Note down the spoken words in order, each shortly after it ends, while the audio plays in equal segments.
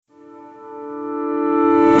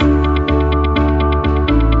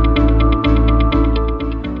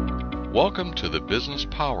Welcome to the Business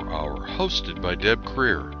Power Hour, hosted by Deb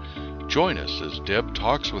Creer. Join us as Deb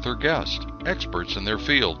talks with her guests, experts in their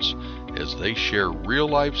fields, as they share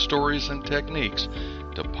real-life stories and techniques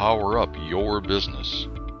to power up your business.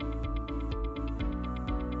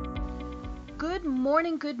 Good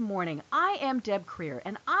morning, good morning. I am Deb Creer,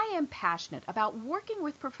 and I am passionate about working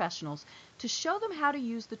with professionals to show them how to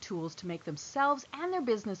use the tools to make themselves and their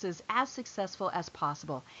businesses as successful as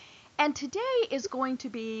possible. And today is going to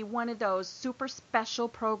be one of those super special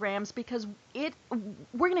programs because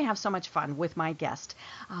we're going to have so much fun with my guest.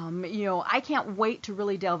 I can't wait to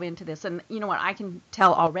really delve into this. And you know what? I can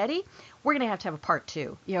tell already we're going to have a part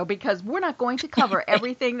two, because we're not going to cover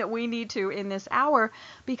everything that we need to in this hour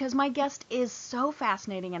because my guest is so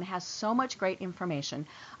fascinating and has so much great information.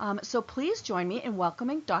 So please join me in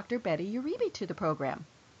welcoming Dr. Betty Uribe to the program.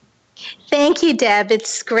 Thank you, Deb.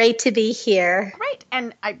 It's great to be here. Great.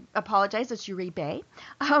 And I apologize, it's Uribe.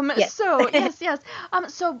 Yes. So, yes.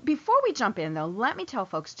 So before we jump in, though, let me tell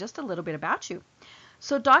folks just a little bit about you.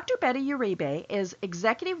 So Dr. Betty Uribe is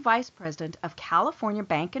Executive Vice President of California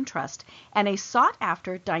Bank and Trust and a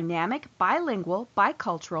sought-after, dynamic, bilingual,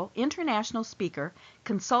 bicultural, international speaker,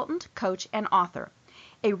 consultant, coach, and author.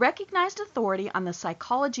 A recognized authority on the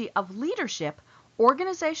psychology of leadership,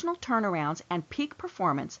 organizational turnarounds, and peak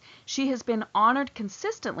performance, she has been honored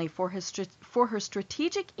consistently for her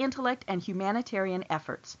strategic intellect and humanitarian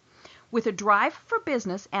efforts. With a drive for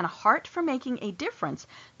business and a heart for making a difference,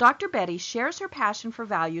 Dr. Betty shares her passion for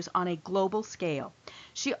values on a global scale.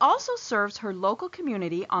 She also serves her local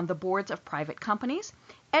community on the boards of private companies,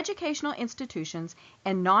 educational institutions,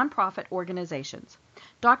 and nonprofit organizations.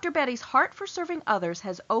 Dr. Betty's heart for serving others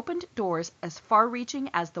has opened doors as far-reaching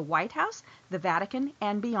as the White House, the Vatican,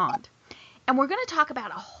 and beyond. And we're going to talk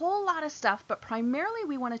about a whole lot of stuff, but primarily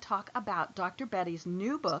we want to talk about Dr. Betty's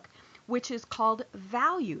new book, which is called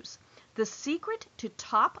Values: The Secret to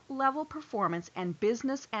Top-Level Performance in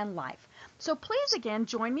Business and Life. So please again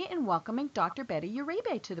join me in welcoming Dr. Betty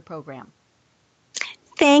Uribe to the program.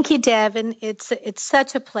 Thank you, Deb, and it's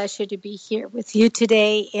such a pleasure to be here with you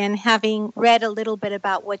today. And having read a little bit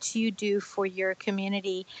about what you do for your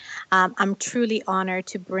community, I'm truly honored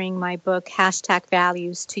to bring my book,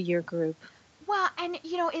 #Values, to your group. Well, and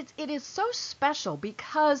it is so special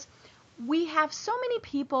because we have so many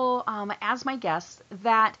people as my guests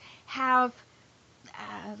that have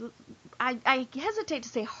I hesitate to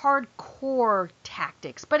say hardcore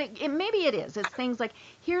tactics, but maybe it is. It's things like,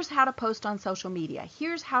 here's how to post on social media.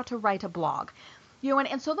 Here's how to write a blog.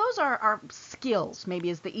 And so those are skills,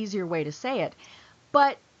 maybe is the easier way to say it.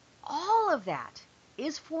 But all of that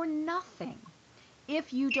is for nothing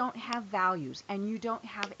if you don't have values and you don't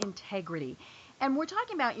have integrity. And we're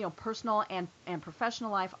talking about, personal and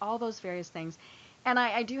professional life, all those various things. And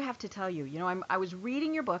I do have to tell you, I was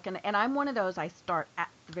reading your book, and I'm one of those, I start at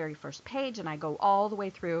the very first page, and I go all the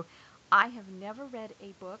way through. I have never read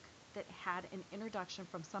a book that had an introduction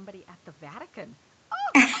from somebody at the Vatican.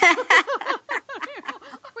 Oh! I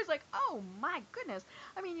was like, oh, my goodness.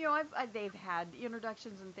 I mean, they've had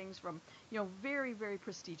introductions and things from, very, very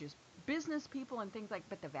prestigious business people and things like,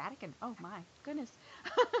 but the Vatican, oh, my goodness.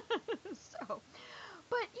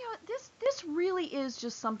 But, this really is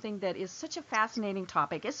just something that is such a fascinating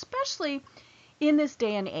topic, especially in this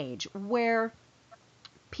day and age where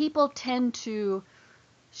people tend to,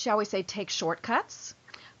 shall we say, take shortcuts,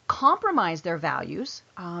 compromise their values,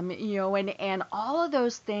 and all of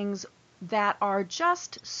those things that are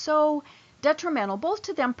just so detrimental, both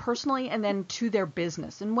to them personally and then to their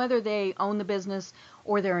business, and whether they own the business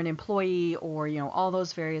or they're an employee or, all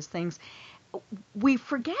those various things. We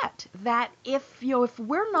forget that if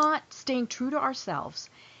we're not staying true to ourselves,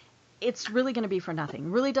 it's really going to be for nothing. It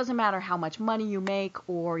really doesn't matter how much money you make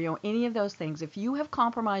or, any of those things. If you have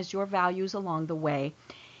compromised your values along the way,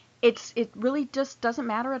 it really just doesn't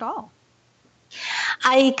matter at all.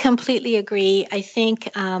 I completely agree. I think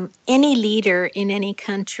any leader in any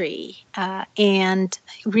country and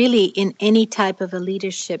really in any type of a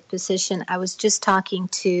leadership position, I was just talking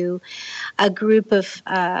to a group of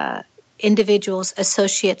individuals,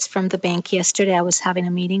 associates from the bank yesterday. I was having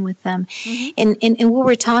a meeting with them, and we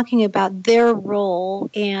were talking about their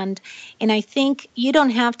role, and I think you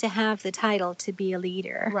don't have to have the title to be a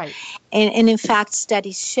leader. Right. And in fact,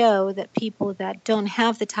 studies show that people that don't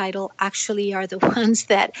have the title actually are the ones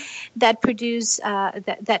that produce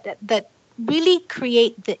that really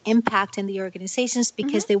create the impact in the organizations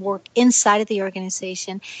because they work inside of the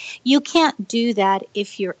organization. You can't do that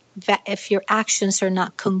if you're actions are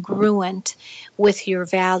not congruent with your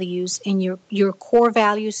values and your core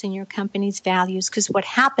values and your company's values. Because what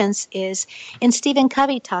happens is, and Stephen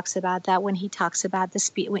Covey talks about that when he talks about the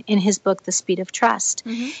speed in his book, The Speed of Trust.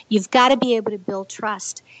 You've got to be able to build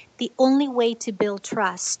trust. The only way to build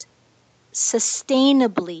trust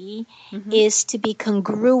sustainably is to be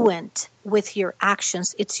congruent with your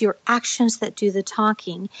actions. It's your actions that do the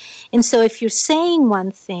talking. And so if you're saying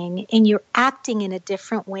one thing and you're acting in a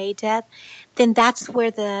different way, Deb, then that's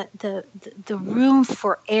where the room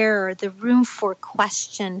for error, the room for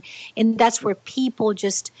question, and that's where people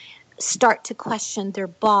just start to question their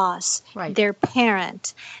boss, their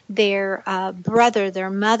parent, their brother, their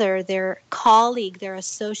mother, their colleague, their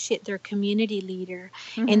associate, their community leader,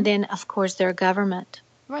 and then, of course, their government.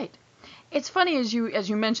 Right. It's funny as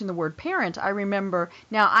you mentioned the word parent. I remember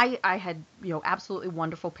now I had absolutely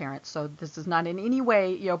wonderful parents, so this is not in any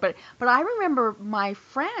way but I remember my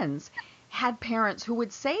friends had parents who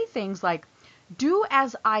would say things like, "Do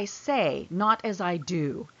as I say, not as I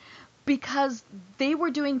do." Because they were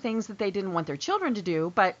doing things that they didn't want their children to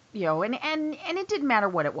do, but and it didn't matter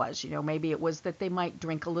what it was. Maybe it was that they might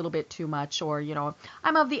drink a little bit too much, or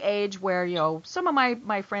I'm of the age where some of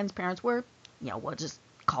my friends' parents were we'll just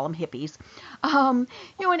call them hippies,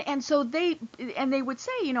 and so they would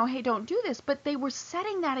say hey, don't do this, but they were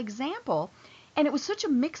setting that example, and it was such a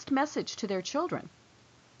mixed message to their children.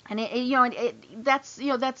 And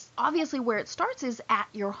that's obviously where it starts, is at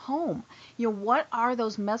your home. What are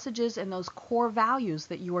those messages and those core values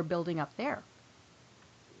that you are building up there?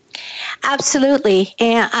 Absolutely.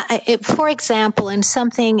 And for example, in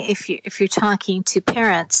something, if you're talking to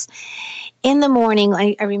parents, in the morning,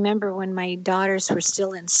 I remember when my daughters were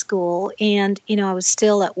still in school, and I was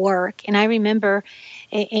still at work, and I remember,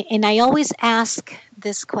 and I always ask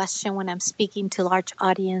this question when I'm speaking to large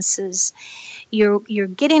audiences. You're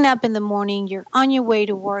getting up in the morning, you're on your way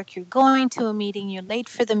to work, you're going to a meeting, you're late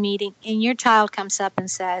for the meeting, and your child comes up and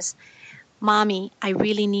says, "Mommy, I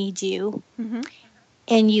really need you."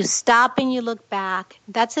 And you stop and you look back.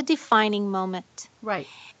 That's a defining moment. Right.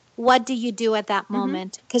 What do you do at that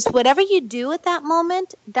moment? Because whatever you do at that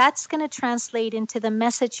moment, that's going to translate into the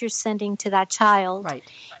message you're sending to that child. Right.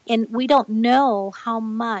 And we don't know how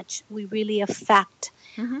much we really affect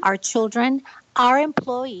our children, our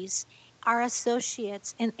employees, our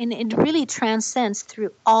associates, and it really transcends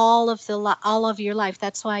through all of your life.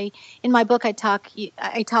 That's why in my book I talk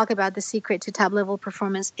about the secret to top level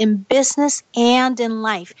performance in business and in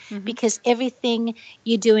life, because everything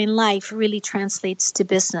you do in life really translates to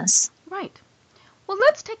business. Right. Well,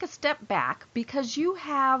 let's take a step back, because you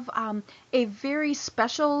have a very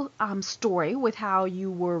special story with how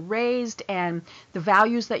you were raised and the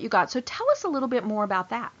values that you got. So tell us a little bit more about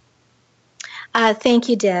that. Thank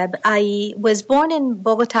you, Deb. I was born in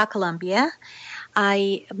Bogota, Colombia.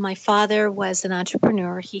 My father was an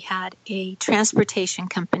entrepreneur. He had a transportation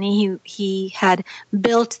company. He had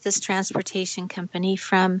built this transportation company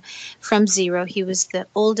from zero. He was the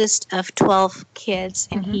oldest of 12 kids,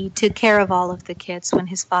 and he took care of all of the kids when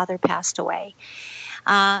his father passed away.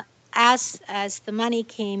 As the money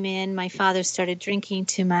came in, my father started drinking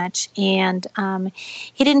too much, and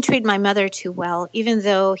he didn't treat my mother too well. Even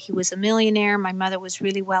though he was a millionaire, my mother was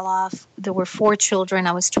really well off. There were 4 children.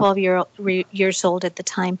 I was 12 years old at the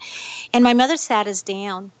time. And my mother sat us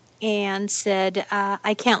down and said,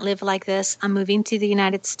 I can't live like this. I'm moving to the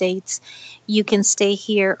United States. You can stay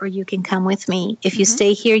here or you can come with me. If you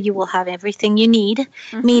stay here, you will have everything you need,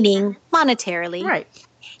 meaning monetarily. Right.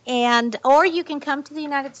 Or you can come to the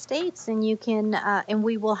United States and you can, and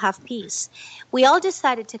we will have peace. We all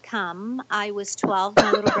decided to come. I was 12.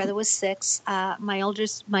 My little brother was 6. My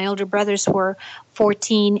older brothers were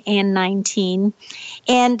 14 and 19.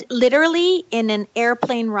 And literally in an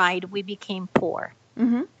airplane ride, we became poor.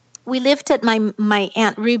 We lived at my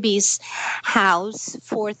Aunt Ruby's house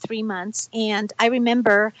for 3 months. And I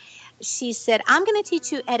remember she said, "I'm going to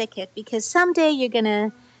teach you etiquette because someday you're going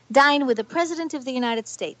to dine with the President of the United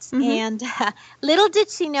States." And little did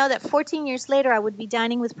she know that 14 years later I would be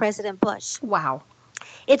dining with President Bush. Wow.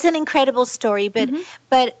 It's an incredible story, but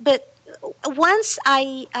once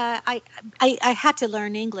I had to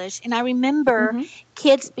learn English, and I remember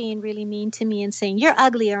kids being really mean to me and saying, "You're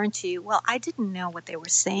ugly, aren't you?" Well, I didn't know what they were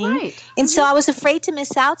saying. Right. And so I was afraid to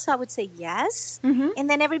miss out, so I would say yes, and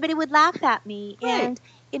then everybody would laugh at me. Right. And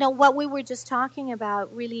what we were just talking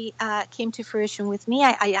about really came to fruition with me.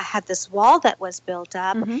 I had this wall that was built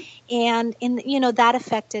up, and that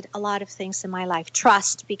affected a lot of things in my life.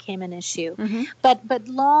 Trust became an issue. But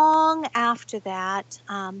long after that,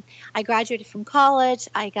 I graduated from college.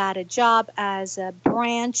 I got a job as a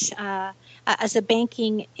branch as a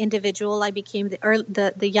banking individual, I became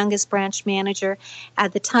the youngest branch manager.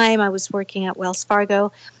 At the time, I was working at Wells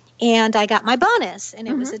Fargo. And I got my bonus, and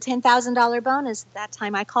it was a $10,000 bonus. At that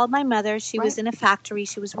time, I called my mother. She was in a factory.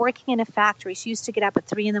 She was working in a factory. She used to get up at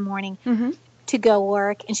 3 a.m. to go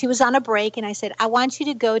work, and she was on a break. And I said, I want you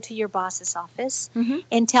to go to your boss's office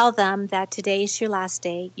and tell them that today is your last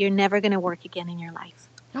day. You're never going to work again in your life.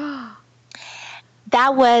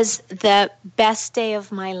 That was the best day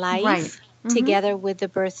of my life. Together with the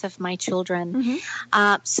birth of my children.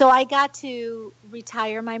 So I got to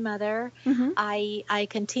retire my mother. I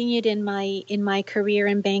continued in my career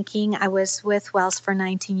in banking. I was with Wells for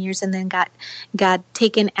 19 years and then got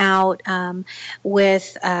taken out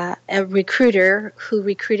with a recruiter who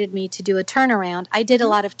recruited me to do a turnaround. I did a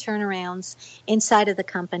lot of turnarounds inside of the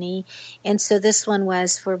company, and so this one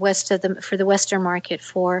was for the Western market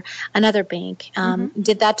for another bank.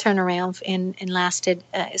 Did that turnaround and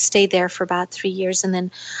stayed there for about 3 years. And then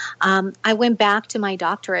I went back to my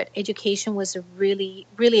doctorate. Education was really,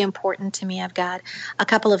 really important to me. I've got a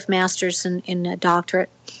couple of masters in a doctorate.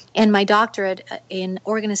 And my doctorate in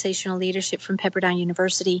organizational leadership from Pepperdine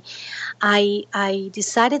University, I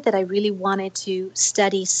decided that I really wanted to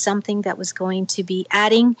study something that was going to be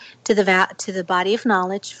adding to the body of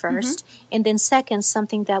knowledge first, and then second,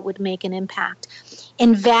 something that would make an impact.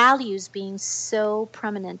 And values being so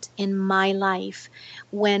prominent in my life,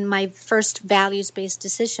 when my first values-based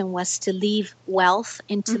decision was to leave wealth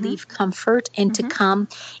and to leave comfort and to come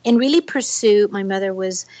and really pursue. My mother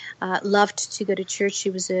was loved to go to church.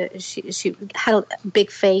 She had a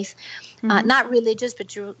big faith, not religious,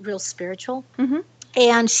 but real spiritual.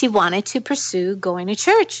 And she wanted to pursue going to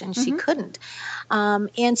church, and she couldn't.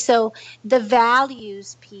 And so the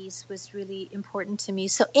values piece was really important to me.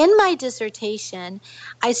 So in my dissertation,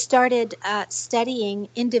 I started studying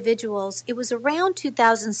individuals. It was around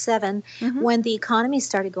 2007 when the economy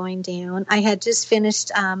started going down. I had just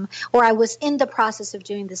finished, or I was in the process of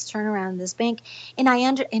doing this turnaround in this bank, and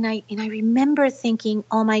I remember thinking,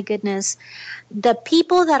 oh my goodness, the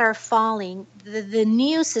people that are falling, the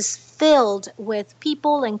news is filled with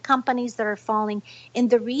people and companies that are falling. And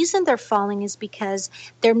the reason they're falling is because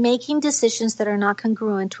they're making decisions that are not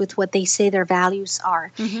congruent with what they say their values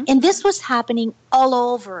are. And this was happening all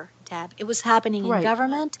over, Deb. It was happening in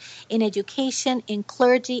government, in education, in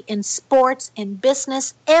clergy, in sports, in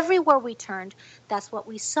business. Everywhere we turned, that's what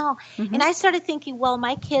we saw. And I started thinking, well,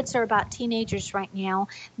 my kids are about teenagers right now.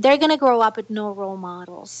 They're going to grow up with no role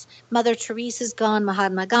models. Mother Teresa's gone.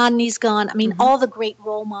 Mahatma Gandhi's gone. I mean, all the great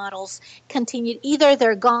role models continued. Either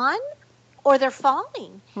they're gone or they're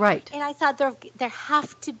falling. Right. And I thought there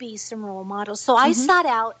have to be some role models. So I sought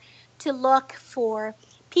out to look for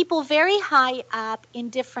people very high up in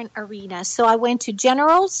different arenas. So I went to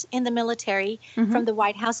generals in the military from the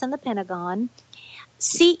White House and the Pentagon,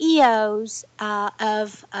 CEOs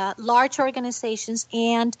of large organizations,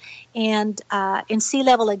 and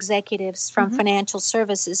C-level executives from financial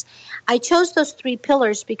services. I chose those 3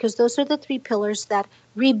 pillars because those are the 3 pillars that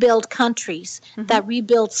rebuild countries, that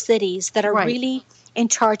rebuild cities, that are really in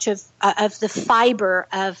charge of the fiber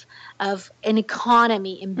of an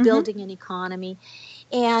economy and building an economy.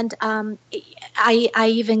 And I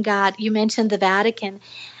even got, you mentioned the Vatican.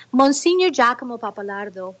 Monsignor Giacomo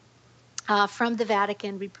Papalardo from the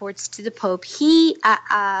Vatican reports to the Pope. He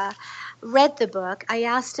read the book. I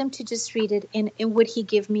asked him to just read it, and would he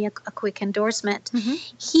give me a quick endorsement?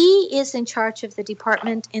 He is in charge of the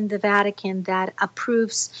department in the Vatican that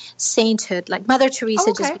approves sainthood. Like Mother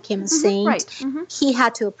Teresa just became a saint. He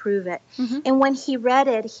had to approve it. And when he read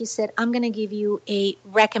it, he said, I'm going to give you a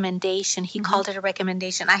recommendation. He called it a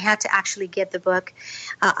recommendation. I had to actually get the book,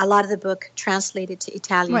 a lot of the book translated to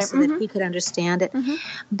Italian so that he could understand it.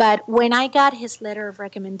 But when I got his letter of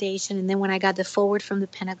recommendation, and then when I got the forward from the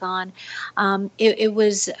Pentagon, it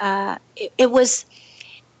was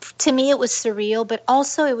to me, it was surreal, but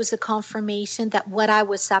also it was a confirmation that what I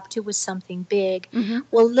was up to was something big.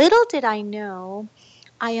 Well, little did I know,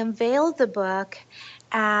 I unveiled the book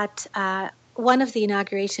at one of the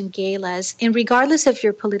inauguration galas. And regardless of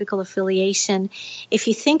your political affiliation, if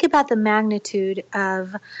you think about the magnitude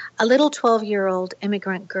of a little 12-year-old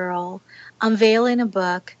immigrant girl unveiling a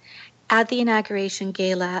book at the inauguration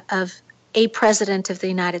gala of a president of the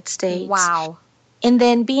United States. Wow. And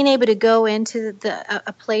then being able to go into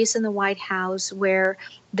a place in the White House where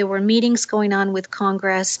there were meetings going on with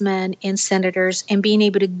congressmen and senators, and being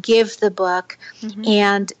able to give the book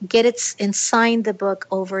and get it and sign the book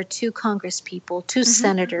over to congresspeople, to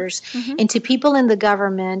senators, and to people in the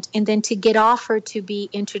government, and then to get offered to be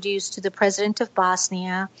introduced to the president of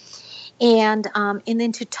Bosnia. And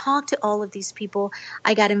then to talk to all of these people,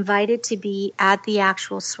 I got invited to be at the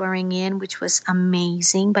actual swearing in, which was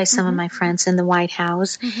amazing, by some of my friends in the White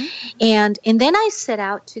House. And then I set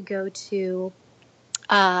out to go to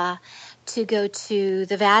the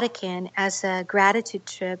Vatican as a gratitude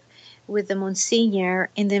trip with the Monsignor.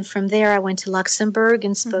 And then from there, I went to Luxembourg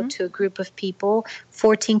and spoke to a group of people.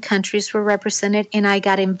 14 countries were represented, and I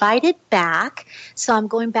got invited back. So I'm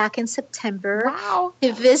going back in September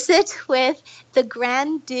to visit with the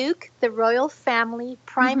Grand Duke, the royal family,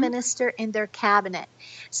 Prime Minister, and their cabinet.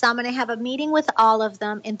 So I'm going to have a meeting with all of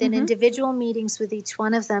them, and then individual meetings with each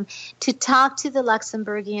one of them to talk to the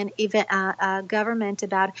Luxembourgian government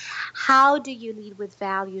about how do you lead with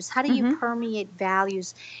values? How do you permeate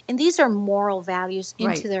values? And these are moral values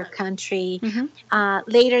into their country.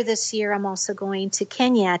 Later this year, I'm also going to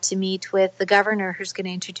Kenya to meet with the governor who's going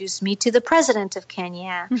to introduce me to the president of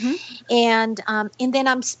Kenya. And then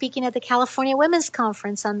I'm speaking at the California Women's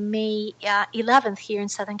Conference on May 11th here in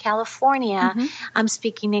Southern California. I'm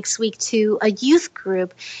speaking next week to a youth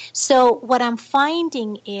group. So what I'm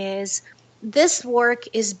finding is this work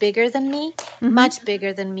is bigger than me, much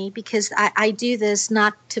bigger than me, because I do this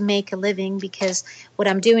not to make a living, because what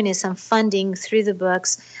I'm doing is I'm funding through the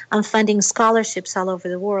books, I'm funding scholarships all over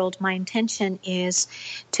the world. My intention is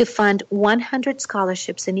to fund 100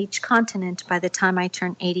 scholarships in each continent by the time I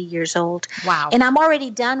turn 80 years old. Wow. And I'm already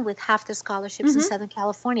done with half the scholarships in Southern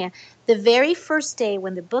California. The very first day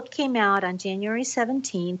when the book came out on January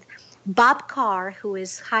 17th, Bob Carr, who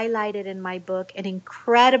is highlighted in my book, an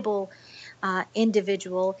incredible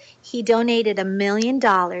individual, he donated $1 million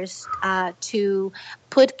to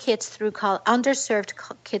put kids through underserved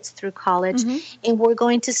kids through college, and we're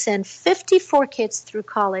going to send 54 kids through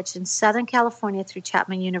college in Southern California through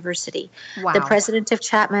Chapman University. Wow. The president of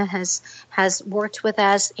Chapman has worked with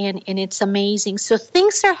us, and it's amazing. So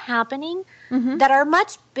things are happening that are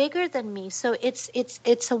much bigger than me. So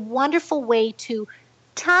it's a wonderful way to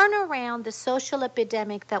turn around the social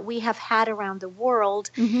epidemic that we have had around the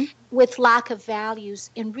world with lack of values,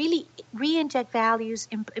 and really re-inject values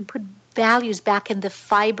and put values back in the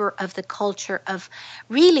fiber of the culture of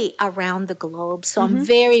really around the globe. So I'm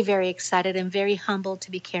very, very excited and very humbled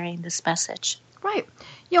to be carrying this message. Right.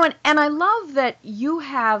 And I love that you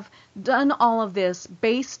have done all of this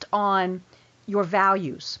based on your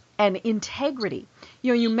values and integrity.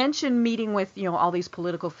 You mentioned meeting with, all these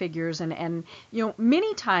political figures, and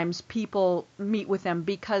many times people meet with them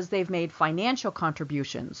because they've made financial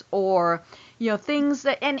contributions or, things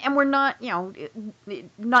that, and we're not,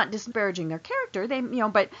 not disparaging their character,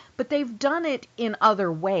 but they've done it in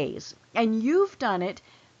other ways, and you've done it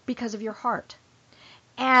because of your heart.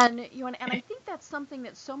 And, and I think that's something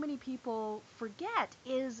that so many people forget,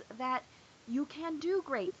 is that you can do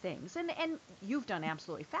great things, and you've done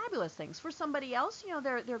absolutely fabulous things. For somebody else,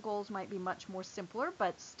 their goals might be much more simpler,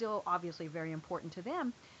 but still obviously very important to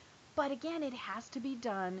them. But again, it has to be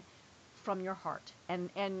done from your heart. And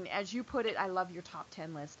as you put it, I love your top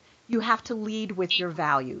 10 list. You have to lead with your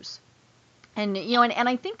values. And and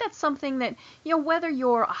I think that's something that, whether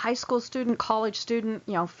you're a high school student, college student,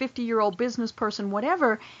 50-year-old business person,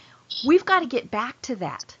 whatever, we've got to get back to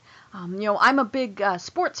that. I'm a big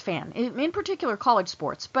sports fan, in particular college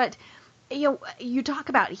sports, but you talk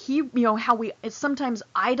about how we sometimes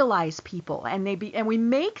idolize people, and we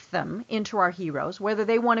make them into our heroes, whether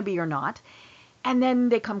they want to be or not, and then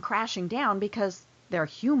they come crashing down because they're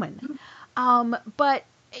human. But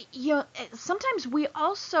sometimes we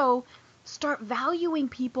also start valuing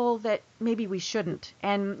people that maybe we shouldn't,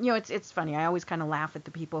 and it's funny. I always kind of laugh at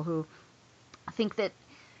the people who think that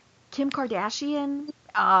Kim Kardashian,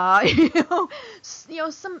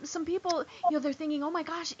 some people, they're thinking, oh my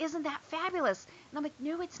gosh, isn't that fabulous? And I'm like,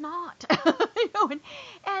 no, it's not.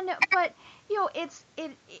 But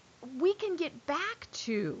we can get back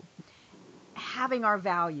to having our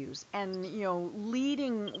values and,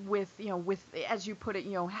 leading with, as you put it,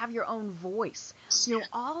 have your own voice,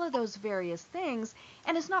 all of those various things.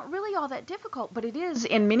 And it's not really all that difficult, but it is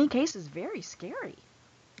in many cases very scary.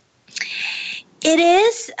 It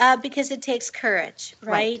is, because it takes courage,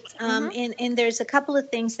 right? And there's a couple of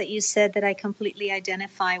things that you said that I completely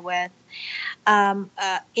identify with.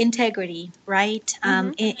 Integrity, right?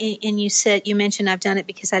 And you mentioned I've done it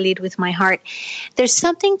because I lead with my heart. There's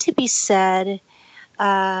something to be said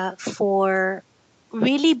for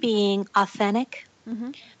really being authentic,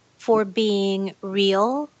 for being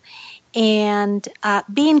real, and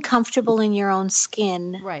being comfortable in your own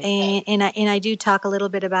skin. Right. And I do talk a little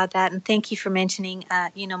bit about that. And thank you for mentioning,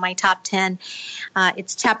 my top 10.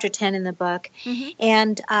 It's chapter 10 in the book.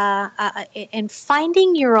 Mm-hmm. And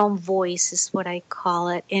finding your own voice is what I call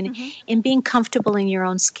it, and being comfortable in your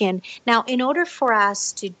own skin. Now, in order for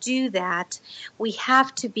us to do that, we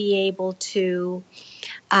have to be able to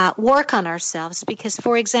work on ourselves because,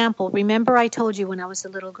 for example, remember I told you when I was a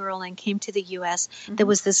little girl and came to the U.S., there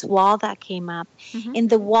was this wall that came up, and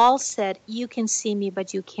the wall said, "You can see me,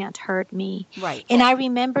 but you can't hurt me." Right. And I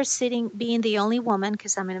remember being the only woman,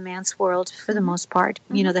 because I'm in a man's world for the most part.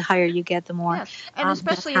 The higher you get, the more. Yes, and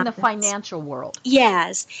especially in the financial world.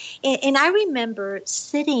 Yes. And I remember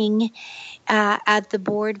sitting at the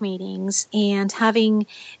board meetings and having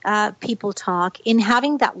people talk and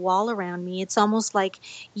having that wall around me. It's almost like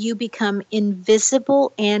you become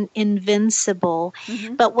invisible and invincible.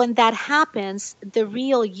 But when that happens, the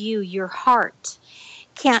real you, your heart,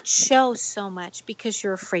 can't show so much because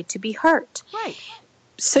you're afraid to be hurt. Right.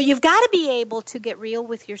 So you've got to be able to get real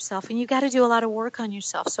with yourself, and you've got to do a lot of work on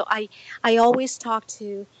yourself. So I always talk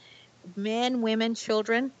to men, women,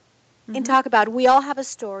 children, and talk about we all have a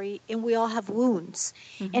story and we all have wounds.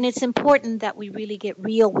 And it's important that we really get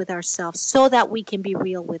real with ourselves so that we can be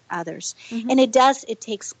real with others. And it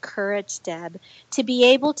takes courage, Deb, to be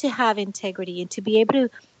able to have integrity and to be able to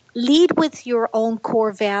lead with your own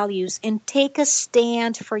core values and take a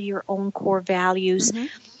stand for your own core values.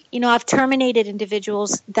 I've terminated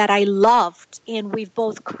individuals that I loved, and we've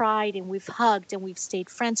both cried and we've hugged and we've stayed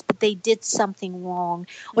friends, but they did something wrong,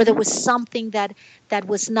 or there was something that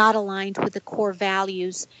was not aligned with the core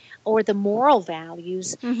values or the moral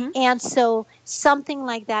values. And so something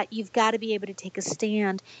like that, you've got to be able to take a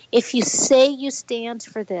stand. If you say you stand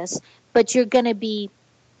for this, but you're going to be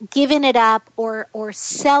giving it up or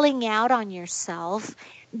selling out on yourself,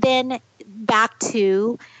 then back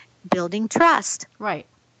to building trust. Right.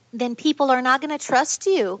 Then people are not going to trust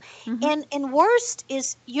you. And worst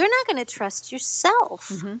is you're not going to trust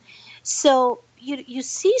yourself. So you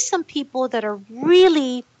see some people that are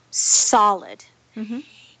really solid.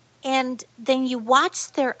 And then you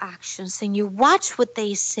watch their actions and you watch what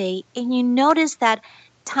they say, and you notice that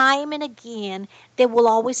time and again, they will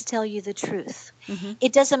always tell you the truth.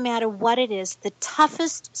 It doesn't matter what it is. The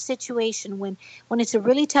toughest situation, when it's a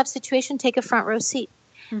really tough situation, take a front row seat.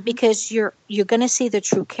 Because you're going to see the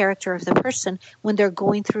true character of the person when they're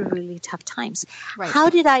going through really tough times. Right. How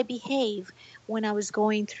did I behave when I was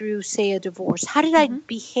going through, say, a divorce? How did I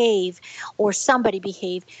behave, or somebody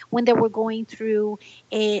behave, when they were going through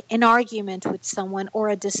an argument with someone or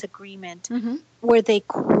a disagreement? Were they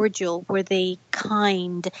cordial? Were they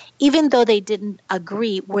kind? Even though they didn't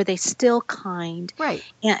agree, were they still kind? Right.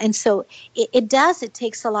 And so it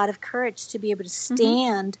takes a lot of courage to be able to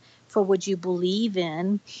stand for what you believe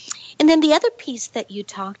in. And then the other piece that you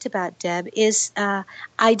talked about, Deb, is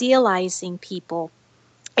idealizing people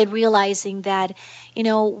and realizing that,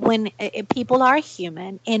 when people are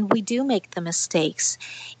human and we do make the mistakes.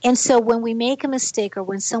 And so when we make a mistake or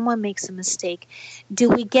when someone makes a mistake, do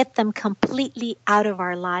we get them completely out of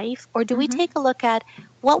our life, or do we take a look at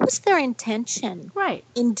what was their intention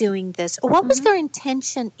in doing this? Or what was their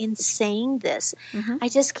intention in saying this? I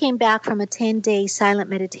just came back from a 10-day silent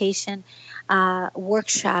meditation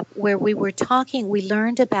workshop where we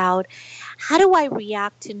learned about how do I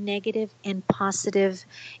react to negative and positive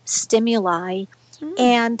stimuli,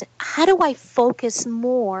 and how do I focus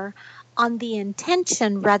more on the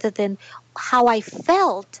intention rather than how I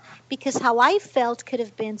felt, because how I felt could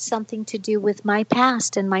have been something to do with my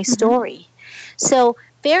past and my story. So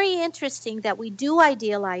very interesting that we do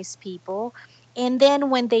idealize people, and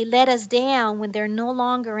then when they let us down, when they're no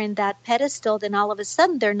longer in that pedestal, then all of a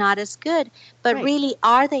sudden they're not as good. But really,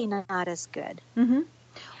 are they not as good? Well,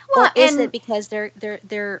 or is it because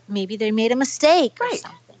they're maybe they made a mistake or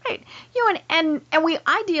something? Right. And we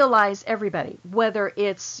idealize everybody, whether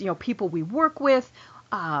it's, people we work with,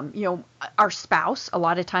 our spouse. A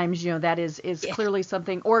lot of times, that is clearly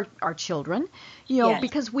something, or our children,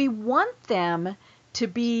 because we want them to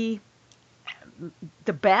be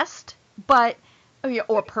the best, but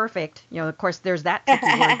or perfect. Of course, there's that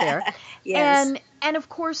tricky word there. Yes. And of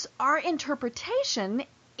course, our interpretation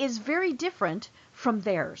is very different from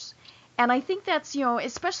theirs. And I think that's,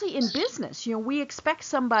 especially in business, we expect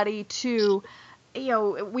somebody to,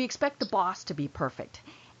 we expect the boss to be perfect.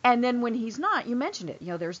 And then when he's not, you mentioned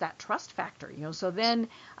it, there's that trust factor, so then,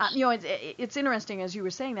 it's interesting as you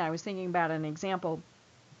were saying that. I was thinking about an example,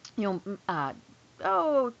 10,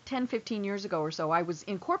 15 years ago or so, I was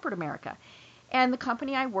in corporate America, and the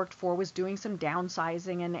company I worked for was doing some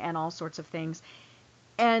downsizing and all sorts of things.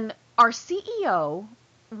 And our CEO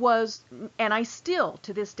was, and I still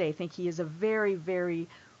to this day think he is a very, very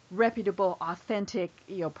reputable, authentic,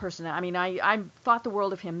 person. I mean, I thought the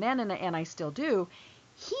world of him then, and I still do.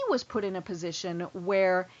 He was put in a position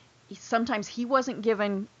where sometimes he wasn't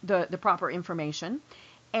given the proper information,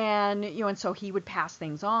 and so he would pass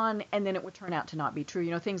things on, and then it would turn out to not be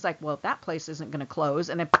true. Things like, well, that place isn't going to close,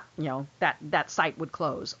 and then that site would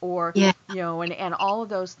close, or and all of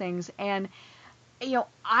those things. And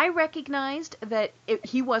I recognized that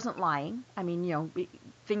he wasn't lying. I mean,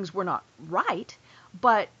 things were not right,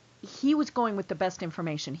 but he was going with the best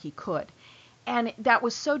information he could. And that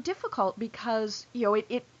was so difficult because,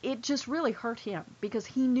 it just really hurt him, because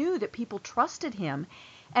he knew that people trusted him.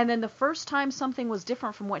 And then the first time something was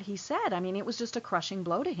different from what he said, I mean, it was just a crushing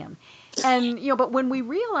blow to him. And, but when we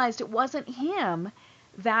realized it wasn't him,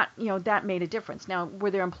 that made a difference. Now,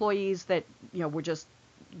 were there employees that,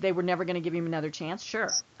 they were never going to give him another chance? Sure.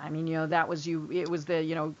 I mean, that was it was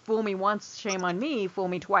the, fool me once, shame on me, fool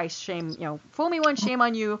me twice, fool me once, shame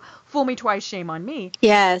on you, fool me twice, shame on me.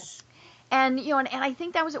 Yes. And, and I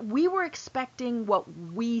think that was it. We were expecting what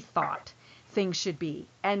we thought things should be,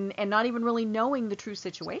 and not even really knowing the true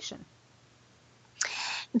situation.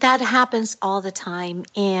 That happens all the time,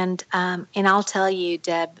 and I'll tell you,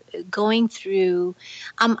 Deb, going through,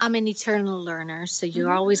 I'm an eternal learner, so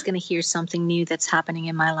you're always going to hear something new that's happening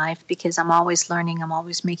in my life, because I'm always learning, I'm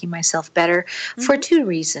always making myself better for two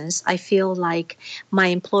reasons. I feel like my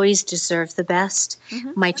employees deserve the best,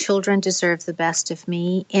 my children deserve the best of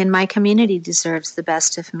me, and my community deserves the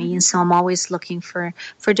best of me, and so I'm always looking for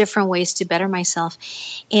different ways to better myself.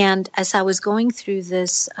 And as I was going through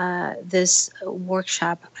this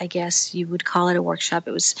workshop, I guess you would call it a workshop.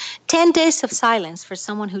 It was 10 days of silence for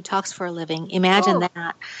someone who talks for a living. Imagine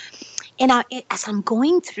that. And as I'm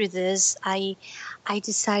going through this, I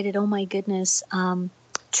decided, oh my goodness,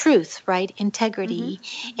 truth, right? Integrity.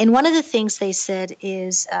 And one of the things they said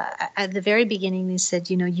is, at the very beginning, they said,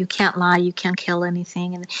 you can't lie, you can't kill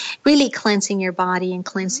anything, and really cleansing your body and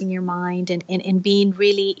cleansing your mind, and being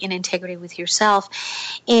really in integrity with yourself.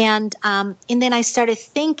 And then I started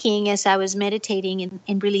thinking, as I was meditating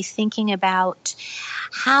and really thinking about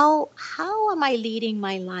how am I leading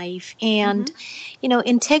my life? And,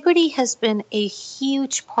 integrity has been a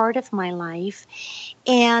huge part of my life.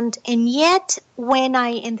 And yet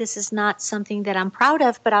and this is not something that I'm proud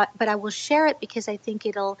of, but I will share it because I think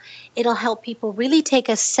it'll help people really take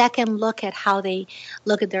a second look at how they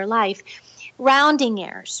look at their life. Rounding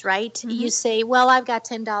errors, right? You say, well, I've got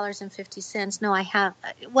 $10.50. No, I have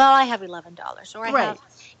 $11, or I have,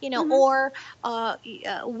 or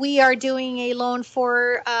we are doing a loan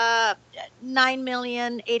for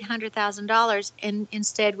 $9,800,000, and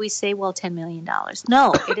instead we say, well, $10 million.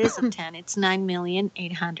 No, it isn't 10; it's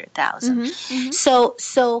 $9,800,000.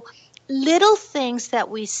 So little things that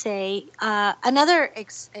we say. Another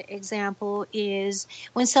example is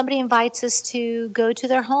when somebody invites us to go to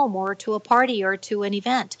their home or to a party or to an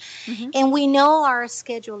event. And we know our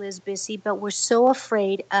schedule is busy, but we're so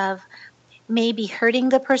afraid of maybe hurting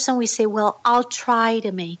the person. We say, well, I'll try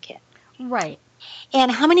to make it. Right.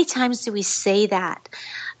 And how many times do we say that?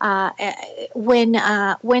 When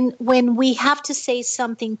we have to say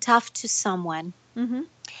something tough to someone,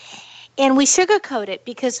 and we sugarcoat it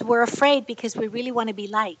because we're afraid, because we really want to be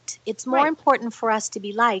liked. It's more important for us to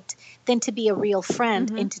be liked than to be a real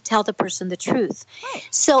friend and to tell the person the truth. Right.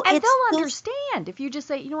 So and they'll understand if you just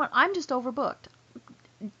say, you know what, I'm just overbooked.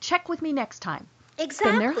 Check with me next time.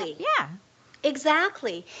 Exactly. Yeah.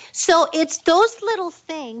 Exactly. So it's those little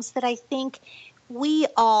things that I think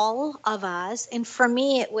all of us, and for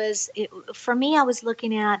me, I was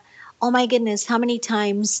looking at, oh my goodness, how many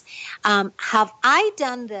times have I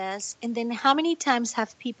done this? And then how many times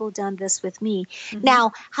have people done this with me?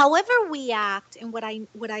 Now, however we act, and what I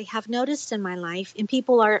have noticed in my life, and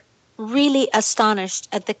people are really astonished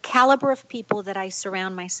at the caliber of people that I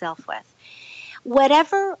surround myself with.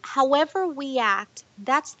 However we act,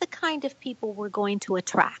 that's the kind of people we're going to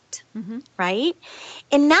attract, right?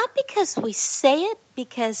 And not because we say it,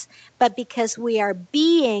 but because we are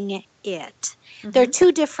being it. They're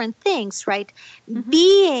two different things, right?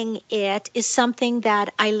 Being it is something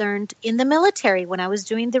that I learned in the military when I was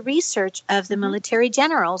doing the research of the military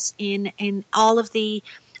generals in all of the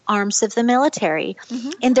arms of the military,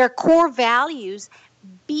 and their core values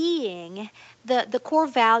being the core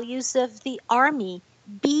values of the Army: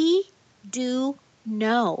 be, do,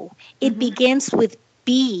 know. It begins with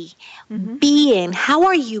be, being. How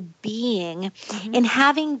are you being? And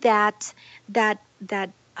having that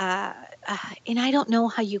and I don't know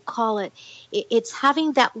how you call it. It's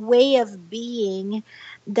having that way of being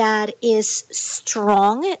that is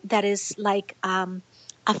strong, that is like a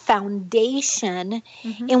foundation.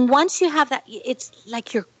 Mm-hmm. And once you have that, it's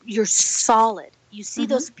like you're solid. You see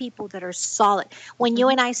Mm-hmm. those people that are solid. When you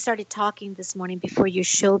Mm-hmm. and I started talking this morning before your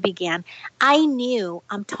show began, I knew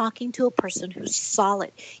I'm talking to a person who's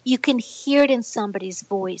solid. You can hear it in somebody's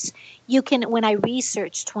voice. You can, when I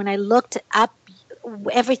researched, when I looked up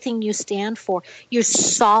everything you stand for, you're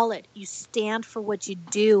solid. You stand for what you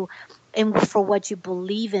do and for what you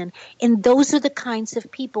believe in. And those are the kinds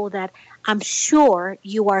of people that I'm sure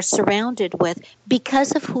you are surrounded with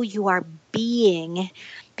because of who you are being.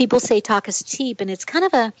 People say talk is cheap, and it's kind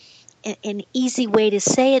of an easy way to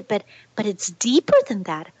say it, but it's deeper than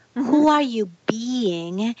that. Mm-hmm. Who are you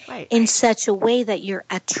being in such a way that you're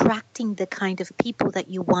attracting the kind of people that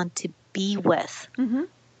you want to be with? Mm-hmm.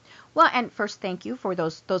 Well, and first, thank you for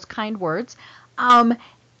those kind words. And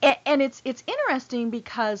it's interesting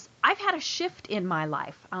because I've had a shift in my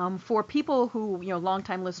life. For people who,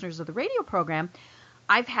 longtime listeners of the radio program,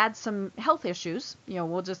 I've had some health issues.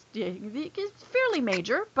 We'll just, it's fairly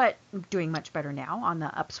major, but I'm doing much better now on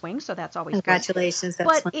the upswing, so that's always Congratulations. good.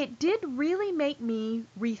 But it did really make me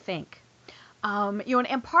rethink.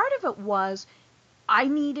 And part of it was I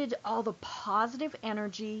needed all the positive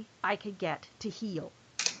energy I could get to heal.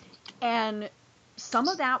 And some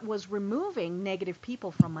of that was removing negative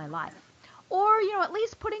people from my life. Or, at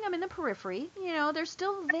least putting them in the periphery. They're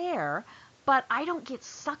still there, but I don't get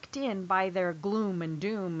sucked in by their gloom and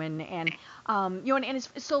doom. And it's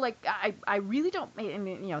so like, I really don't,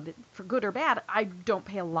 for good or bad, I don't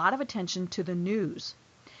pay a lot of attention to the news.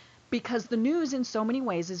 Because the news in so many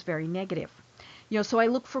ways is very negative. So I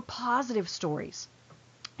look for positive stories.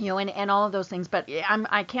 And all of those things. But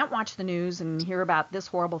I can't watch the news and hear about this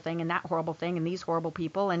horrible thing and that horrible thing and these horrible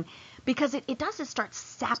people. And because it starts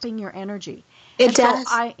sapping your energy. It does.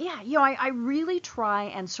 So I really try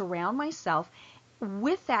and surround myself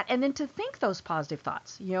with that. And then to think those positive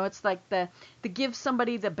thoughts. It's like the give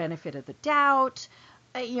somebody the benefit of the doubt.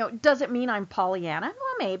 Does it mean I'm Pollyanna?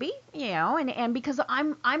 Well, maybe, and because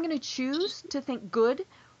I'm going to choose to think good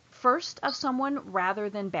first of someone rather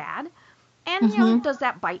than bad. And, does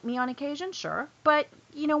that bite me on occasion? Sure. But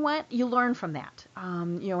you know what? You learn from that.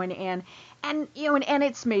 And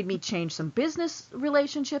it's made me change some business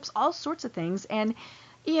relationships, all sorts of things. And,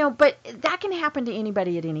 but that can happen to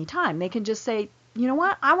anybody at any time. They can just say, you know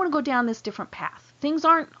what? I want to go down this different path. Things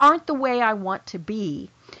aren't the way I want to be.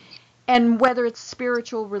 And whether it's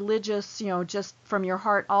spiritual, religious, just from your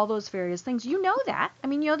heart, all those various things, that. I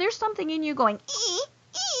mean, there's something in you going,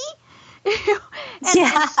 and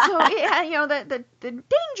so the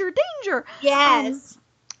danger. Yes.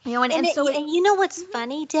 And you know what's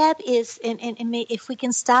funny, Deb, is and if we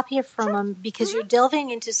can stop here for a moment, because you're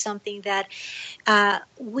delving into something that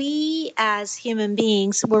we as human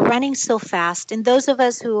beings, we're running so fast, and those of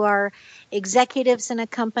us who are executives in a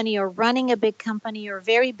company or running a big company or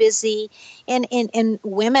very busy, and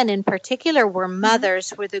women in particular, we're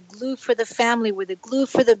mothers, we're the glue for the family, we're the glue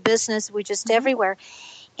for the business, we're just everywhere.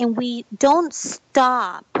 And we don't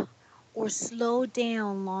stop or slow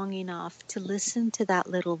down long enough to listen to that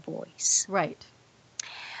little voice. Right.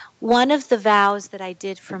 One of the vows that I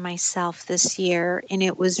did for myself this year, and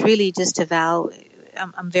it was really just a vow,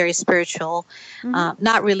 I'm very spiritual,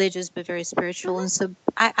 not religious, but very spiritual. And so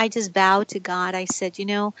I just vowed to God. I said,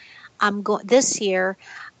 I'm going this year.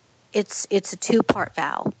 It's a 2-part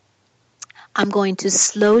vow. I'm going to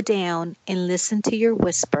slow down and listen to your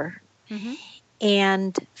whisper. Mm-hmm.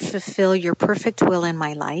 And fulfill your perfect will in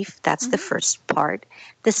my life. That's the first part.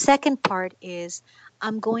 The second part is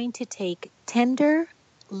I'm going to take tender,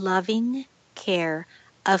 loving care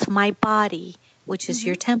of my body, which is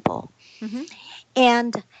your temple. Mm-hmm.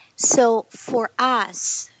 And so for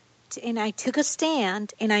us, and I took a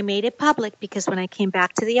stand and I made it public, because when I came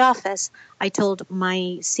back to the office, I told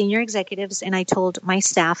my senior executives and I told my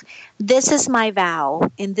staff, this is my vow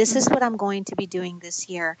and this is what I'm going to be doing this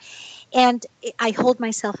year. And I hold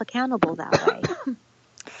myself accountable that way. Right.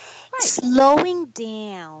 Slowing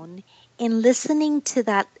down and listening to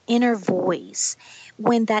that inner voice.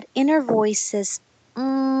 When that inner voice says,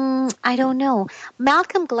 I don't know.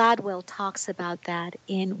 Malcolm Gladwell talks about that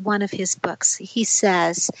in one of his books. He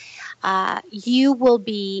says, you will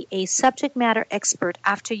be a subject matter expert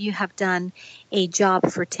after you have done a job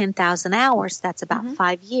for 10,000 hours. That's about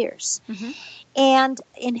 5 years. And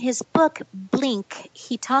in his book, Blink,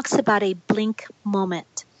 he talks about a blink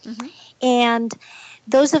moment. Mm-hmm. And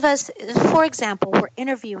those of us, for example, we're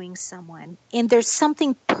interviewing someone and there's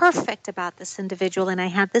something perfect about this individual. And I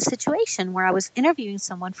had this situation where I was interviewing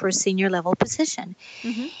someone for a senior level position.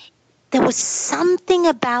 Mm-hmm. There was something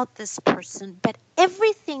about this person, but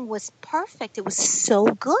everything was perfect. It was so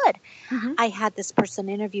good. Mm-hmm. I had this person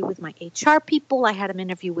interview with my HR people. I had him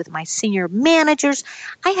interview with my senior managers.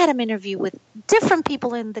 I had him interview with different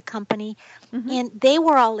people in the company. Mm-hmm. And they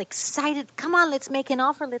were all excited. Come on, let's make an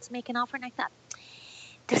offer. Let's make an offer. And I thought,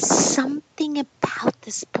 there's something about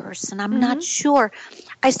this person. I'm not sure.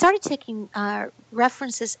 I started taking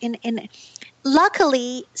references and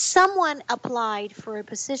luckily someone applied for a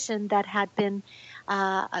position that had been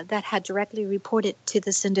that had directly reported to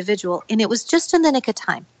this individual, and it was just in the nick of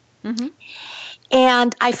time. Mm-hmm.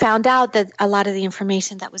 And I found out that a lot of the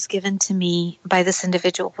information that was given to me by this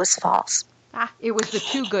individual was false. It was the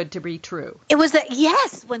too good to be true. It was that,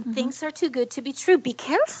 yes, when things are too good to be true, be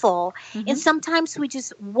careful. Mm-hmm. And sometimes we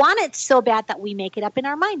just want it so bad that we make it up in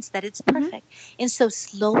our minds that it's perfect. And so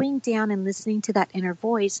slowing down and listening to that inner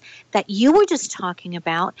voice that you were just talking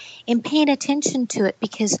about and paying attention to it,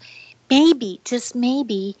 because maybe, just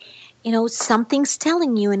maybe, something's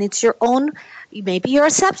telling you, and it's your own. Maybe you're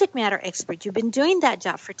a subject matter expert. You've been doing that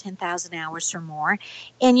job for 10,000 hours or more,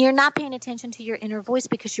 and you're not paying attention to your inner voice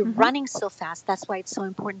because you're running so fast. That's why it's so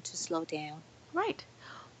important to slow down. Right.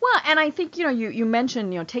 Well, and I think, you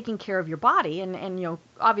mentioned, taking care of your body, and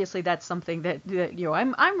obviously that's something that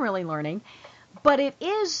I'm really learning. But it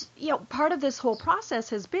is, part of this whole process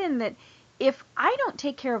has been that if I don't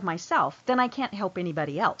take care of myself, then I can't help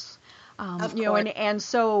anybody else. And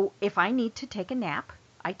so if I need to take a nap,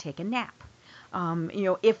 I take a nap.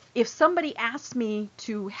 If somebody asks me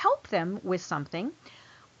to help them with something,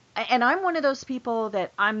 and I'm one of those people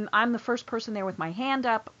that I'm the first person there with my hand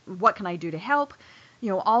up, what can I do to help?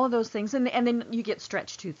 All of those things, and then you get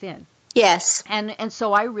stretched too thin. Yes. And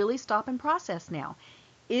so I really stop and process now.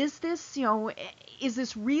 Is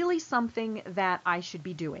this really something that I should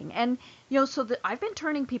be doing? And, so that I've been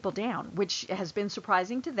turning people down, which has been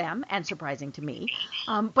surprising to them and surprising to me.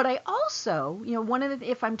 But I also,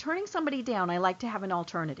 if I'm turning somebody down, I like to have an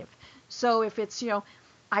alternative. So if it's,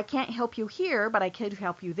 I can't help you here, but I could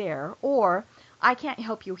help you there, or I can't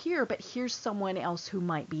help you here, but here's someone else who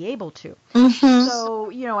might be able to. Mm-hmm. So,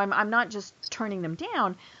 I'm not just turning them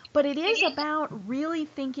down, but it is about really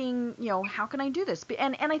thinking, how can I do this?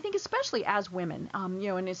 And I think especially as women,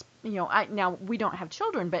 and it's, now we don't have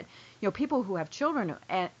children, but, people who have children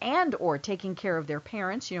and or taking care of their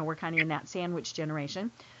parents, we're kind of in that sandwich generation,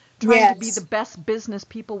 trying to be the best business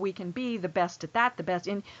people we can be, the best at that, the best.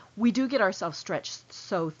 And we do get ourselves stretched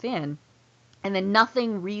so thin, and then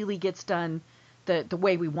nothing really gets done the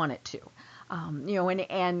way we want it to.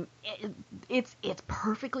 And it's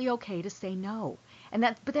perfectly okay to say no.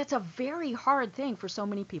 But that's a very hard thing for so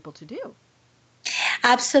many people to do.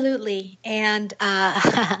 Absolutely. And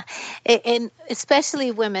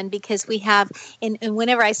especially women, because we have, and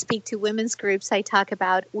whenever I speak to women's groups, I talk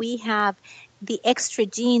about we have the extra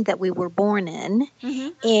gene that we were born in.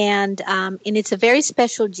 Mm-hmm. And it's a very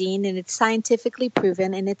special gene, and it's scientifically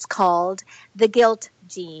proven, and it's called the guilt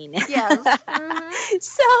gene. Yes.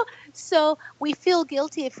 Mm-hmm. So we feel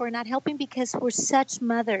guilty if we're not helping because we're such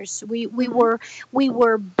mothers. We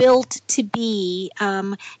were built to be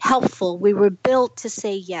helpful. We were built to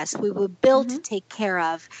say yes. We were built to take care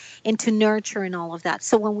of and to nurture and all of that.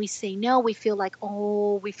 So when we say no, we feel like,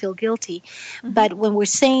 we feel guilty. Mm-hmm. But when we're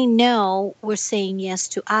saying no, we're saying yes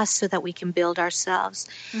to us so that we can build ourselves.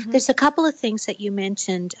 Mm-hmm. There's a couple of things that you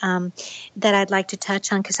mentioned that I'd like to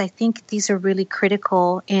touch on because I think these are really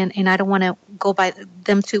critical, and I don't want to go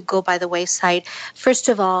by the wayside. First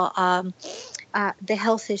of all, the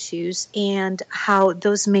health issues and how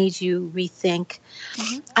those made you rethink.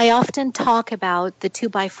 Mm-hmm. I often talk about the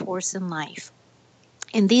 2x4s in life.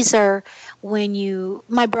 And these are when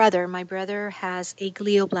my brother has a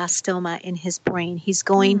glioblastoma in his brain. He's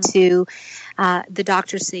going to, the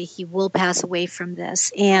doctors say he will pass away from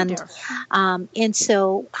this. And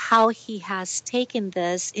so how he has taken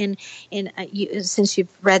this, since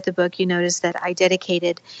you've read the book, you notice that I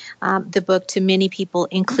dedicated the book to many people,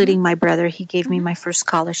 including my brother. He gave me my first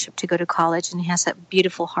scholarship to go to college, and he has a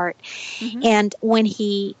beautiful heart. Mm-hmm. And when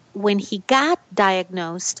he got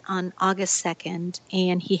diagnosed on August 2nd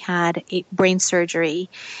and he had a brain surgery,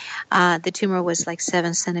 the tumor was like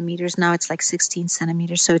 7 centimeters. Now it's like 16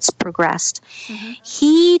 centimeters, so it's progressed. Mm-hmm.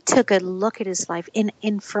 He took a look at his life.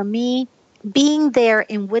 And for me, being there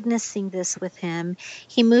and witnessing this with him,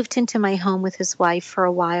 he moved into my home with his wife for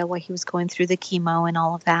a while he was going through the chemo and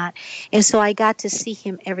all of that. And so I got to see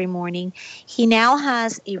him every morning. He now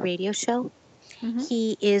has a radio show. Mm-hmm.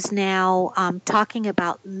 He is now talking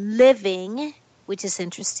about living, which is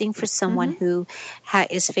interesting for someone Mm-hmm. who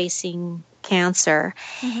is facing cancer.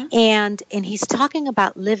 Mm-hmm. And he's talking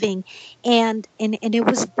about living, and it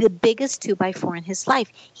was the biggest 2x4 in his life.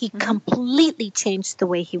 He Mm-hmm. completely changed the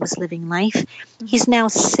way he was living life. Mm-hmm. He's now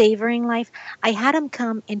savoring life. I had him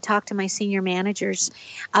come and talk to my senior managers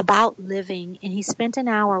about living, and he spent an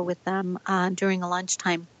hour with them during a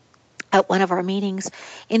lunchtime at one of our meetings,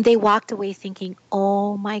 and they walked away thinking,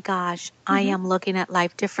 oh my gosh, I Mm-hmm. am looking at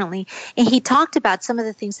life differently. And he talked about some of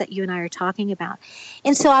the things that you and I are talking about.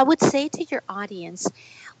 And so I would say to your audience,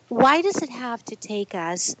 why does it have to take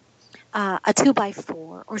us a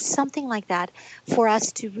 2x4 or something like that for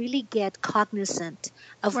us to really get cognizant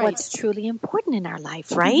of Right. what's truly important in our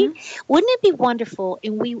life, right? Mm-hmm. Wouldn't it be wonderful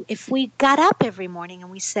if we got up every morning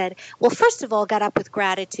and we said, well, first of all, got up with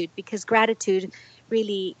gratitude, because gratitude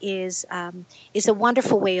really is a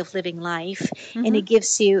wonderful way of living life, and Mm-hmm. it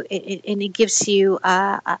gives you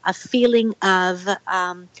a feeling of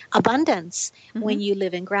abundance Mm-hmm. when you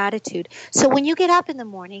live in gratitude. So when you get up in the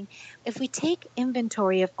morning, if we take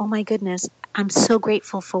inventory of, oh my goodness, I'm so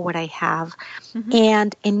grateful for what I have, Mm-hmm.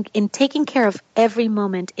 and in taking care of every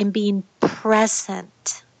moment and being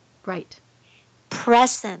present Right.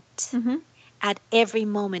 Mm-hmm. Mm-hmm. at every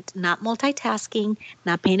moment, not multitasking,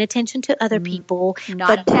 not paying attention to other people, Not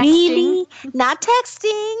but texting. really not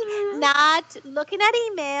texting, Mm-hmm. not looking at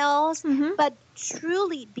emails, Mm-hmm. but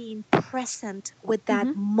truly being present with that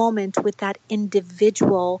Mm-hmm. moment, with that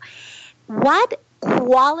individual. What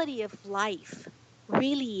quality of life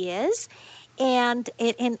really is, and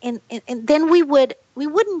then we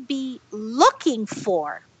wouldn't be looking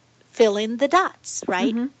for fill in the dots,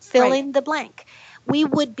 right? Mm-hmm. Fill Right. in the blank. We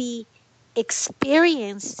would be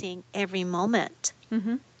experiencing every moment.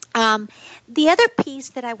 Mm-hmm. Um, the other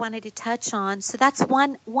piece that I wanted to touch on, so that's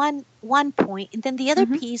one point, and then the other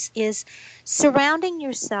Mm-hmm. piece is surrounding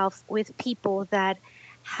yourself with people that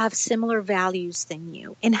have similar values than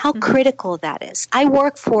you, and how Mm-hmm. critical that is. I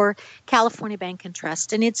work for California Bank and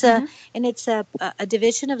Trust, and it's Mm-hmm. a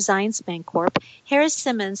division of Zions Bancorp. Harris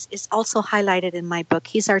Simmons is also highlighted in my book.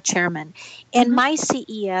 He's our chairman, and Mm-hmm. my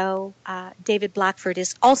CEO, David Blackford,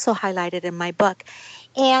 is also highlighted in my book.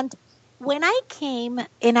 And when I came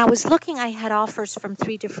and I was looking, I had offers from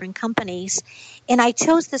 3 different companies, and I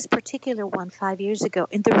chose this particular one 5 years ago.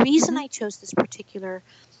 And the reason Mm-hmm. I chose this particular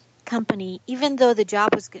company, even though the job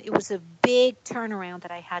it was a big turnaround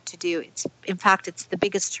that I had to do. In fact, it's the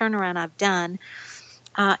biggest turnaround I've done,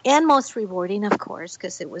 and most rewarding, of course,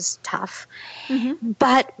 because it was tough. Mm-hmm.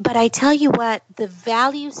 But I tell you what, the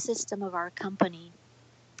value system of our company,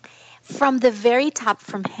 from the very top,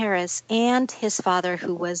 from Harris and his father,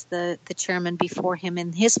 who was the chairman before him,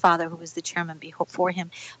 and his father, who was the chairman before him,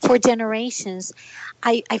 for generations,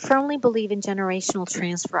 I firmly believe in generational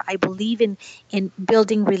transfer. I believe in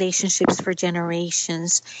building relationships for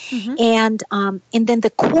generations. Mm-hmm. And then the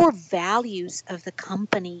core values of the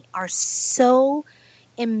company are so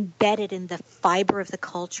embedded in the fiber of the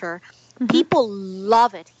culture. Mm-hmm. People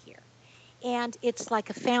love it here. And it's like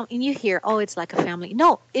a family. And you hear, oh, it's like a family.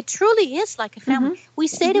 No, it truly is like a family. Mm-hmm. We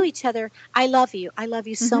say to each other, I love you. I love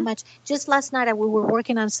you so Mm-hmm. much. Just last night, we were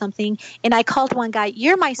working on something, and I called one guy,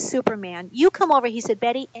 you're my Superman. You come over. He said,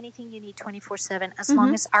 Betty, anything you need 24/7, as long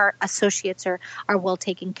Mm-hmm. as our associates are well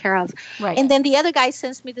taken care of. Right. And then the other guy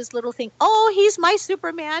sends me this little thing. Oh, he's my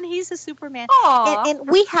Superman. He's a Superman. Aw. And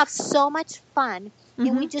we have so much fun,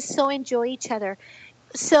 and we Mm-hmm. just so enjoy each other.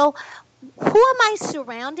 So who am I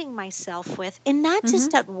surrounding myself with? And not Mm-hmm.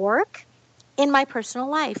 just at work, in my personal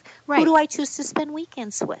life. Right. Who do I choose to spend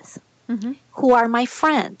weekends with? Mm-hmm. Who are my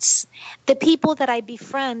friends? The people that I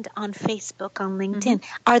befriend on Facebook, on LinkedIn,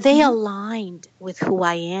 Mm-hmm. are they Mm-hmm. aligned with who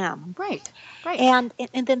I am? Right. Right. And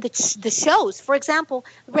then the shows, for example,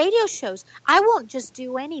 radio shows, I won't just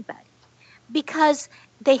do anybody, because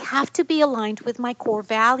they have to be aligned with my core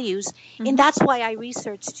values. Mm-hmm. And that's why I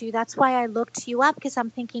researched you. That's why I looked you up, because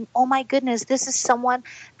I'm thinking, oh my goodness, this is someone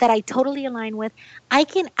that I totally align with. I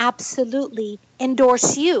can absolutely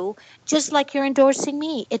endorse you just like you're endorsing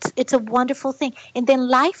me. It's a wonderful thing. And then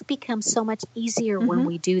life becomes so much easier when Mm-hmm.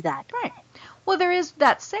 we do that. Right. Well, there is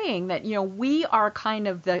that saying that, we are kind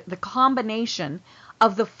of the combination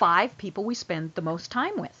of the 5 people we spend the most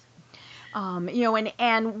time with.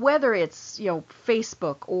 And whether it's,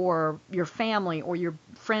 Facebook or your family or your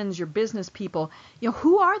friends, your business people,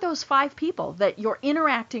 who are those 5 people that you're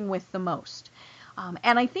interacting with the most?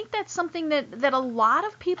 And I think that's something that a lot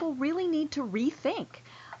of people really need to rethink.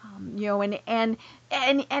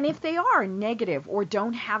 And if they are negative or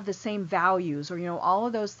don't have the same values or, all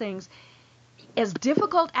of those things, as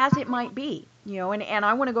difficult as it might be, And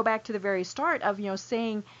I want to go back to the very start of,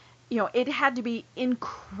 saying, it had to be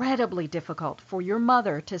incredibly difficult for your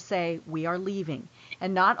mother to say, we are leaving.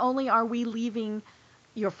 And not only are we leaving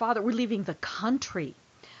your father, we're leaving the country.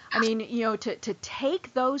 I mean, to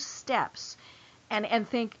take those steps and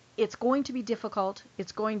think it's going to be difficult,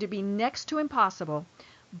 it's going to be next to impossible,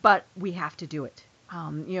 but we have to do it.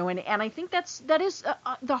 And I think that is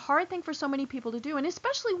the hard thing for so many people to do, and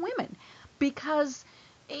especially women, because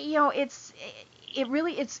it's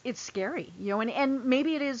scary, and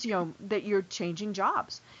maybe it is, that you're changing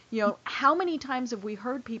jobs. How many times have we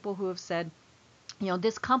heard people who have said,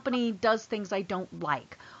 this company does things I don't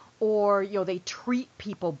like, or, they treat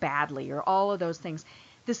people badly, or all of those things.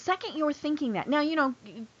 The second you're thinking that, now,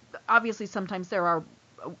 obviously sometimes there are,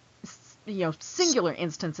 singular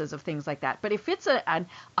instances of things like that. But if it's a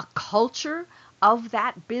culture of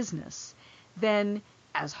that business, then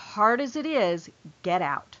as hard as it is, get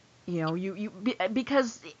out.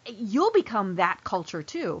 Because you'll become that culture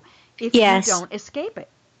too if Yes. you don't escape it.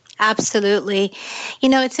 Absolutely.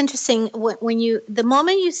 It's interesting the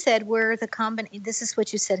moment you said we're the combination, this is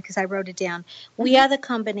what you said because I wrote it down. We are the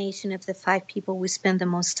combination of the 5 people we spend the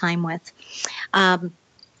most time with.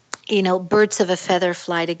 Birds of a feather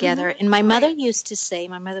fly together. And my mother used to say,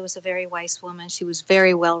 my mother was a very wise woman. She was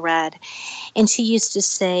very well read. And she used to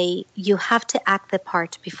say, you have to act the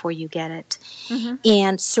part before you get it.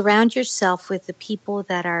 And surround yourself with the people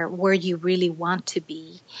that are where you really want to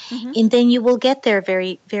be. And then you will get there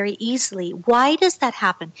very, very easily. Why does that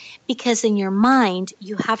happen? Because in your mind,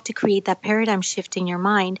 you have to create that paradigm shift in your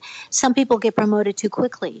mind. Some people get promoted too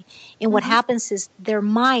quickly. And what happens is their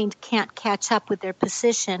mind can't catch up with their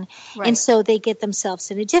position. Right. And so they get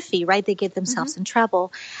themselves in a jiffy, right? They get themselves in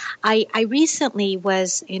trouble. I recently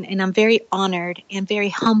was, and I'm very honored and very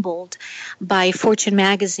humbled by Fortune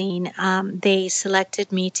magazine. They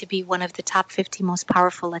selected me to be one of the top 50 most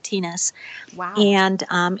powerful Latinas. Wow. And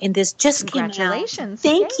this just came out. Congratulations.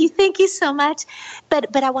 Thank you so much.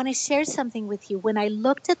 But I want to share something with you. When I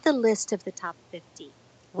looked at the list of the top 50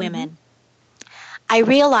 women, I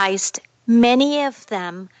realized many of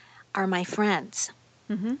them are my friends.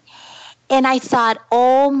 And I thought,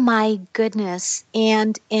 oh my goodness.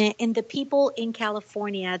 And the people in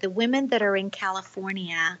California, the women that are in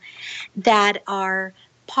California that are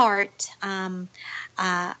part of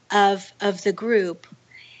the group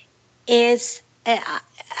is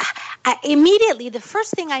immediately the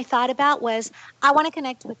first thing I thought about was I want to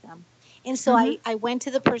connect with them. And so I went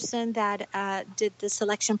to the person that did the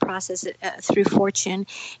selection process through Fortune,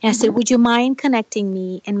 and I said, would you mind connecting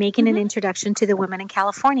me and making an introduction to the women in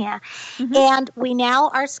California? And we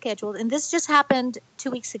now are scheduled, and this just happened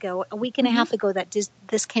 2 weeks ago, a week and a half ago that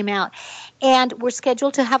this came out, and we're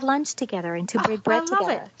scheduled to have lunch together and to break bread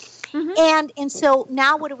together. And so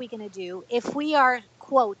now what are we going to do? If we are,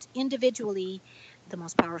 quote, individually the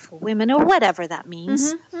most powerful women, or whatever that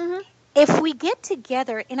means, if we get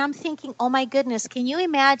together, and I'm thinking, oh my goodness, can you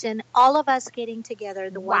imagine all of us getting together,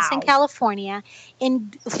 the ones in California,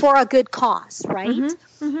 for a good cause, right?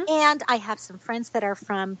 And I have some friends that are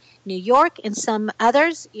from New York and some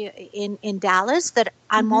others in Dallas that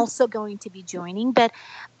I'm also going to be joining. But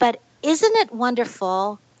isn't it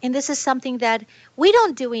wonderful? And this is something that we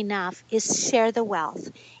don't do enough, is share the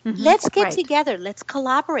wealth. Let's get together. Let's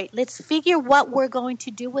collaborate. Let's figure what we're going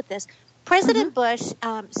to do with this. President Bush,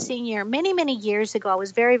 Sr., many, many years ago, I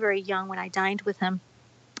was very, very young when I dined with him.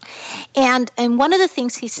 And one of the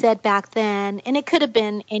things he said back then, and it could have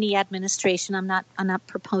been any administration, I'm not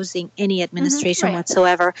proposing any administration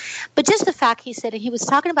whatsoever, but just the fact he said, and he was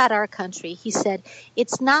talking about our country, he said,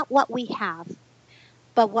 it's not what we have,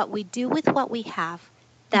 but what we do with what we have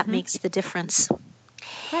that makes the difference.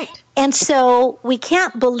 Right. And so we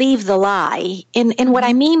can't believe the lie. And what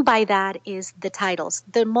I mean by that is the titles,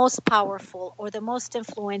 the most powerful or the most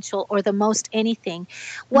influential or the most anything.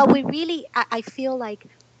 What we really, I feel like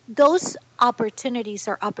those opportunities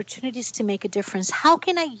are opportunities to make a difference. How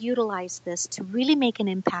can I utilize this to really make an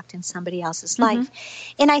impact in somebody else's life?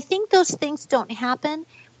 And I think those things don't happen,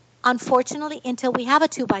 unfortunately, until we have a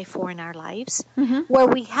 2x4 in our lives, where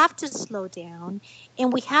we have to slow down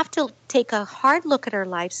and we have to take a hard look at our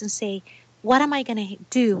lives and say, what am I going to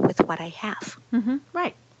do with what I have?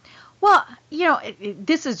 Right. Well,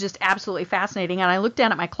 this is just absolutely fascinating. And I looked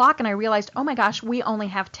down at my clock and I realized, oh my gosh, we only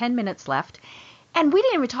have 10 minutes left. And we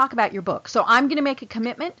didn't even talk about your book. So I'm going to make a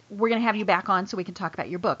commitment. We're going to have you back on so we can talk about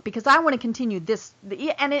your book, because I want to continue this.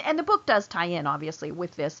 And the book does tie in, obviously,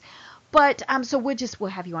 with this. But so we'll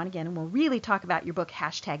have you on again, and we'll really talk about your book,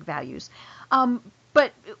 #values.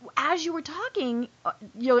 But as you were talking,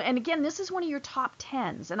 and again, this is one of your top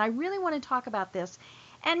 10s, and I really want to talk about this.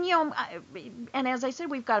 And and as I said,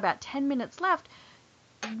 we've got about 10 minutes left.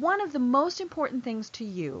 One of the most important things to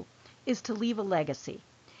you is to leave a legacy.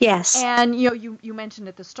 Yes. And you mentioned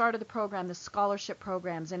at the start of the program the scholarship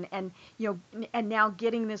programs, and and now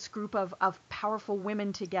getting this group of powerful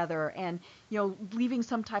women together, and leaving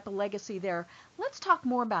some type of legacy there. Let's talk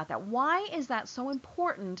more about that. Why is that so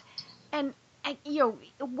important? And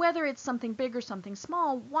whether it's something big or something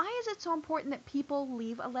small, why is it so important that people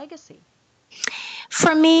leave a legacy?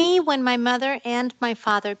 For me, when my mother and my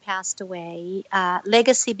father passed away,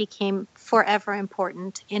 legacy became forever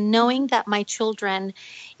important. In knowing that my children,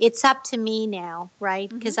 it's up to me now, right?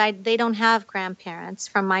 Because they don't have grandparents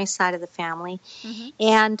from my side of the family,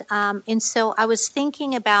 and so I was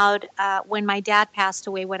thinking about when my dad passed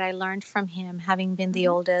away, what I learned from him, having been the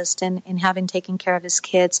oldest and having taken care of his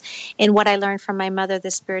kids, and what I learned from my mother,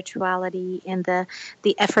 the spirituality and the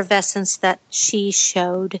effervescence that she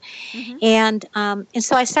showed. And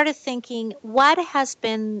so I started thinking, what has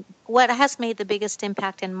made the biggest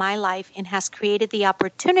impact in my life and has created the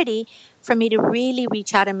opportunity for me to really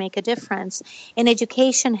reach out and make a difference. And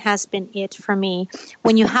education has been it for me.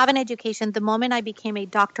 When you have an education, the moment I became a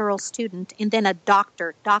doctoral student and then a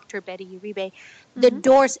Dr. Betty Uribe, the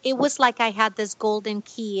doors, it was like I had this golden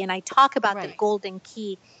key, and I talk about the golden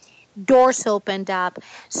key. Doors opened up.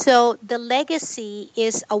 So the legacy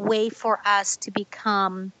is a way for us to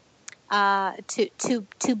become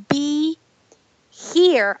to be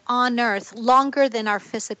here on earth longer than our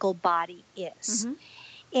physical body is,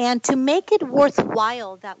 and to make it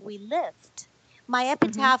worthwhile that we lived. My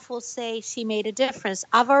epitaph will say she made a difference.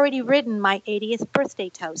 I've already written my 80th birthday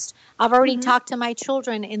toast. I've already talked to my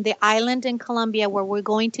children in the island in Colombia where we're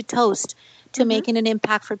going to toast to making an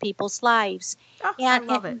impact for people's lives. I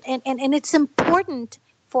love it. And it's important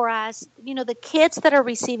for us, the kids that are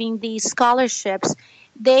receiving these scholarships,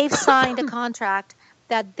 they've signed a contract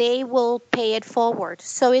that they will pay it forward.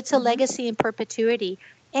 So it's a legacy in perpetuity.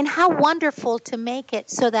 And how wonderful to make it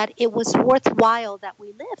so that it was worthwhile that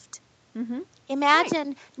we lived.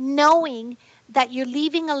 Imagine knowing that you're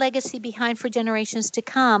leaving a legacy behind for generations to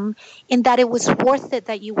come, and that it was worth it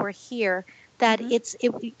that you were here, that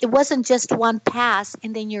it wasn't just one pass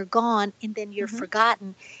and then you're gone and then you're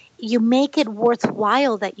forgotten. You make it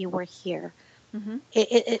worthwhile that you were here.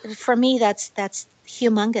 For me, that's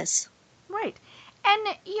humongous. Right. And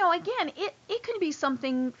again, it can be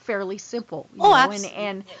something fairly simple.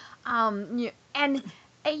 Absolutely.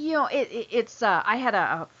 It's I had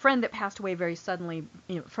a friend that passed away very suddenly,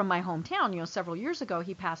 from my hometown. Several years ago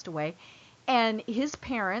he passed away, and his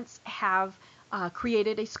parents have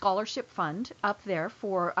created a scholarship fund up there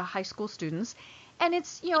for high school students. And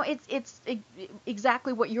it's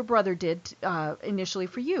exactly what your brother did initially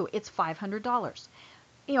for you. It's $500.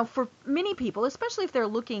 For many people, especially if they're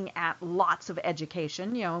looking at lots of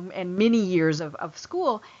education, and many years of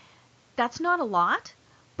school, that's not a lot,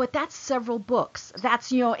 but that's several books. That's,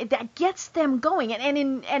 that gets them going.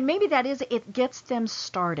 And maybe it gets them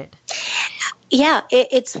started. Yeah,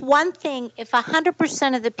 it's one thing. If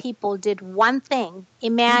 100% of the people did one thing,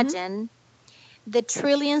 imagine the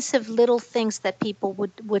trillions of little things that people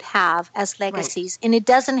would have as legacies. And it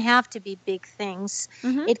doesn't have to be big things.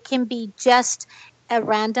 It can be just a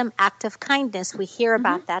random act of kindness. We hear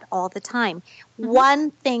about that all the time.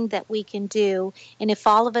 One thing that we can do, and if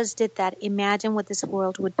all of us did that, imagine what this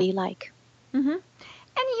world would be like. And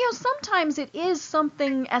sometimes it is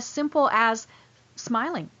something as simple as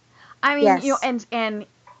smiling. I mean, and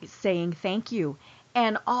saying thank you,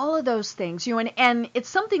 and all of those things, and it's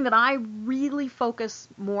something that I really focus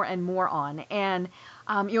more and more on, and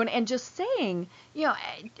and just saying,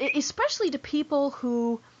 especially to people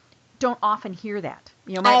who don't often hear that.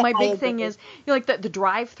 My big thing is, like the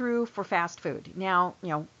drive-through for fast food. Now,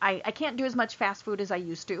 I can't do as much fast food as I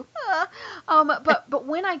used to, but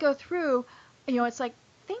when I go through, it's like,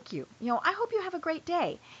 thank you. I hope you have a great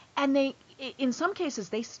day. And they, in some cases,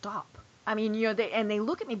 they stop. I mean, they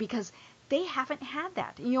look at me because they haven't had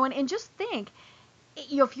that. And just think,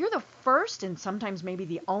 if you're the first and sometimes maybe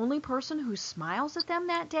the only person who smiles at them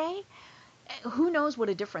that day, who knows what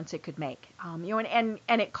a difference it could make. And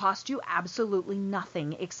it cost you absolutely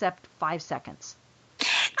nothing except 5 seconds.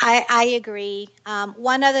 I agree.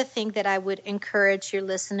 One other thing that I would encourage your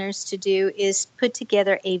listeners to do is put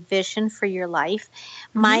together a vision for your life.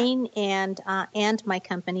 Mine and my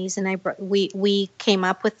company's, and we came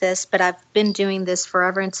up with this, but I've been doing this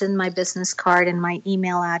forever. It's in my business card and my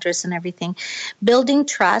email address and everything. Building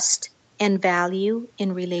trust and value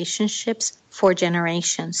in relationships for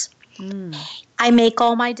generations. I make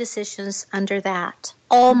all my decisions under that.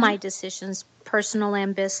 All my decisions personal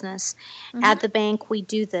and business. Mm-hmm. At the bank, we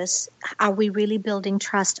do this. Are we really building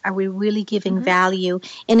trust? Are we really giving Mm-hmm. value?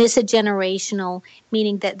 And is it generational,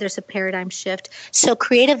 meaning that there's a paradigm shift? So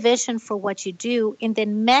create a vision for what you do and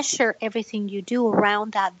then measure everything you do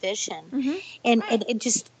around that vision. Mm-hmm. And Right. it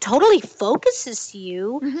just totally focuses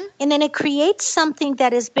you. Mm-hmm. And then it creates something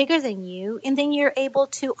that is bigger than you. And then you're able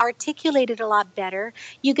to articulate it a lot better.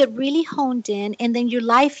 You get really honed in. And then your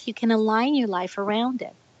life, you can align your life around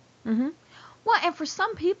it. Mm-hmm. Well, and for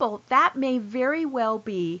some people, that may very well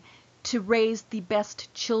be to raise the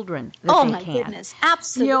best children that Oh they my can. goodness,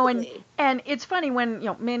 absolutely. And it's funny when,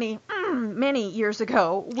 many years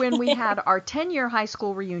ago, when we had our 10-year high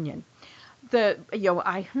school reunion,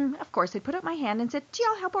 of course, I put up my hand and said, gee,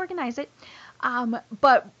 I'll help organize it.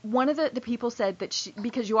 But one of the people said that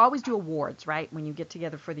because you always do awards, right, when you get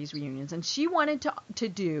together for these reunions, and she wanted to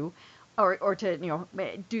do, or to,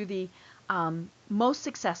 do the most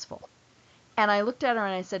successful. And I looked at her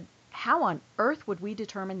and I said, how on earth would we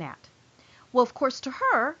determine that? Well, of course, to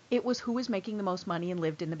her, it was who was making the most money and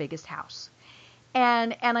lived in the biggest house.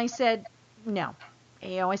 And I said, no.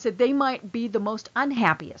 I said, they might be the most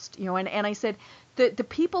unhappiest, and I said, the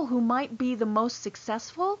people who might be the most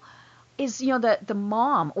successful is, the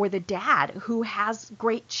mom or the dad who has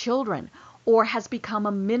great children or has become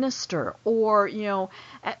a minister or,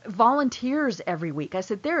 volunteers every week. I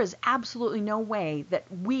said, there is absolutely no way that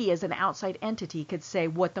we as an outside entity could say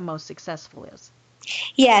what the most successful is.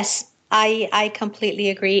 Yes, I completely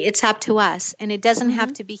agree. It's up to us. And it doesn't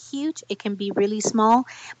have to be huge. It can be really small.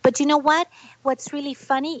 But you know what? What's really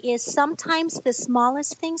funny is sometimes the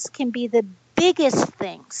smallest things can be the biggest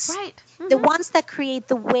things. Right. Mm-hmm. The ones that create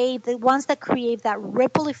the wave, the ones that create that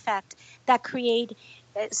ripple effect, that create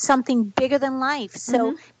something bigger than life.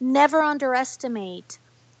 So never underestimate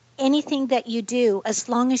anything that you do as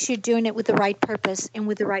long as you're doing it with the right purpose and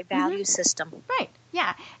with the right value system. Right.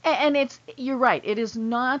 Yeah. And you're right. It is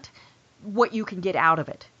not what you can get out of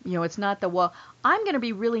it. It's not I'm going to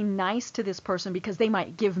be really nice to this person because they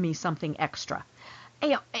might give me something extra.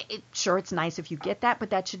 Sure, it's nice if you get that,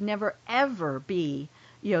 but that should never, ever be,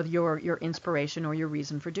 your inspiration or your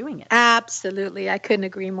reason for doing it. Absolutely. I couldn't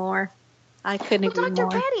agree more. Dr.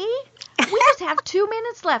 Betty, we just have 2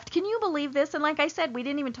 minutes left. Can you believe this? And like I said, we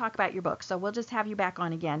didn't even talk about your book, so we'll just have you back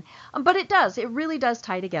on again. But it really does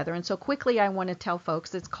tie together. And so quickly, I want to tell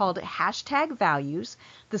folks it's called #Values,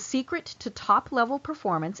 The Secret to Top-Level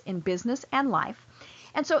Performance in Business and Life.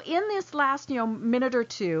 And so in this last, minute or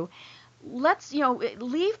two, let's,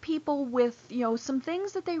 leave people with, some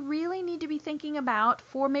things that they really need to be thinking about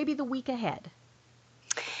for maybe the week ahead.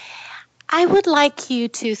 I would like you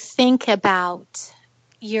to think about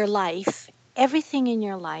your life, everything in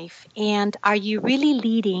your life, and are you really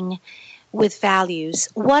leading with values?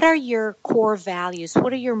 What are your core values?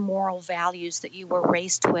 What are your moral values that you were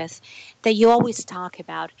raised with, that you always talk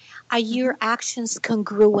about? Are your actions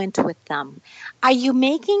congruent with them? Are you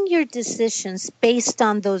making your decisions based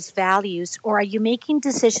on those values, or are you making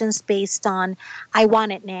decisions based on, I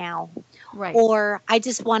want it now, right, or I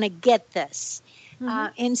just want to get this?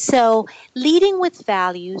 And so leading with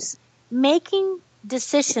values, making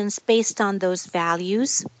decisions based on those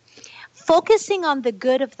values, focusing on the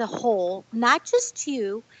good of the whole, not just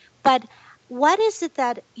you, but what is it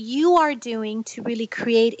that you are doing to really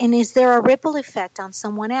create, and is there a ripple effect on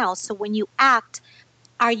someone else? So when you act,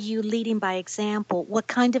 are you leading by example? What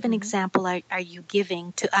kind of an example are you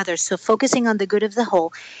giving to others? So focusing on the good of the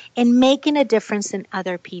whole and making a difference in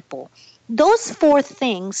other people. Those 4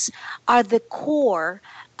 things are the core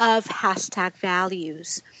of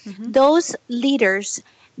 #values. Those leaders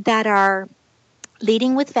that are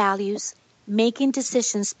leading with values, making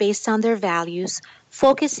decisions based on their values,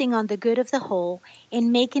 focusing on the good of the whole,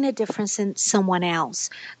 and making a difference in someone else.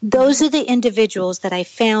 Those are the individuals that I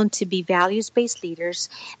found to be values-based leaders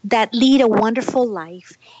that lead a wonderful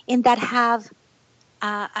life and that have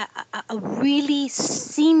a really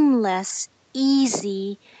seamless,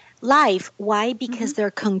 easy life. Why? Because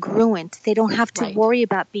they're congruent. They don't have to worry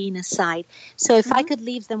about being aside. So if I could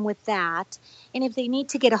leave them with that, and if they need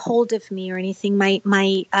to get a hold of me or anything, my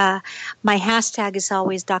hashtag is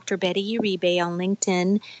always Dr. Betty Uribe on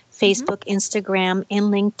LinkedIn, Facebook, Instagram,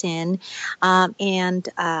 and LinkedIn, and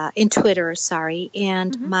in Twitter,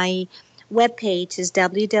 and my webpage is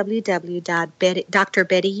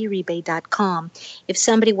www.drbettyuribe.com. If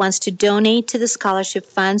somebody wants to donate to the scholarship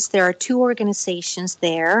funds, there are 2 organizations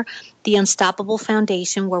there. The Unstoppable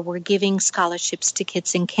Foundation, where we're giving scholarships to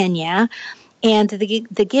kids in Kenya, and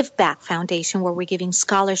the Give Back Foundation, where we're giving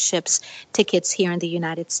scholarships to kids here in the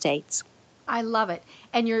United States. I love it.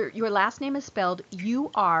 And your last name is spelled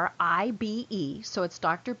Uribe, so it's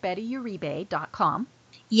drbettyuribe.com.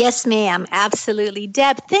 Yes, ma'am. Absolutely.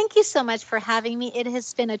 Deb, thank you so much for having me. It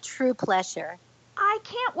has been a true pleasure. I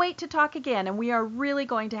can't wait to talk again, and we are really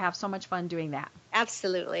going to have so much fun doing that.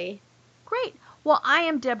 Absolutely. Great. Well, I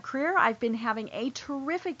am Deb Creer. I've been having a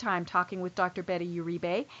terrific time talking with Dr. Betty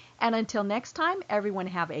Uribe. And until next time, everyone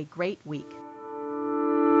have a great week.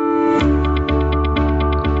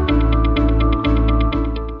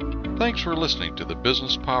 Thanks for listening to the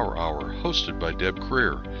Business Power Hour, hosted by Deb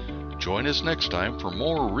Creer. Join us next time for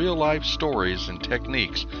more real-life stories and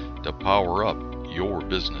techniques to power up your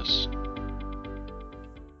business.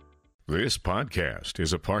 This podcast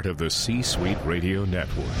is a part of the C-Suite Radio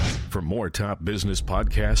Network. For more top business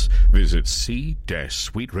podcasts, visit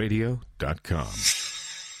c-suiteradio.com.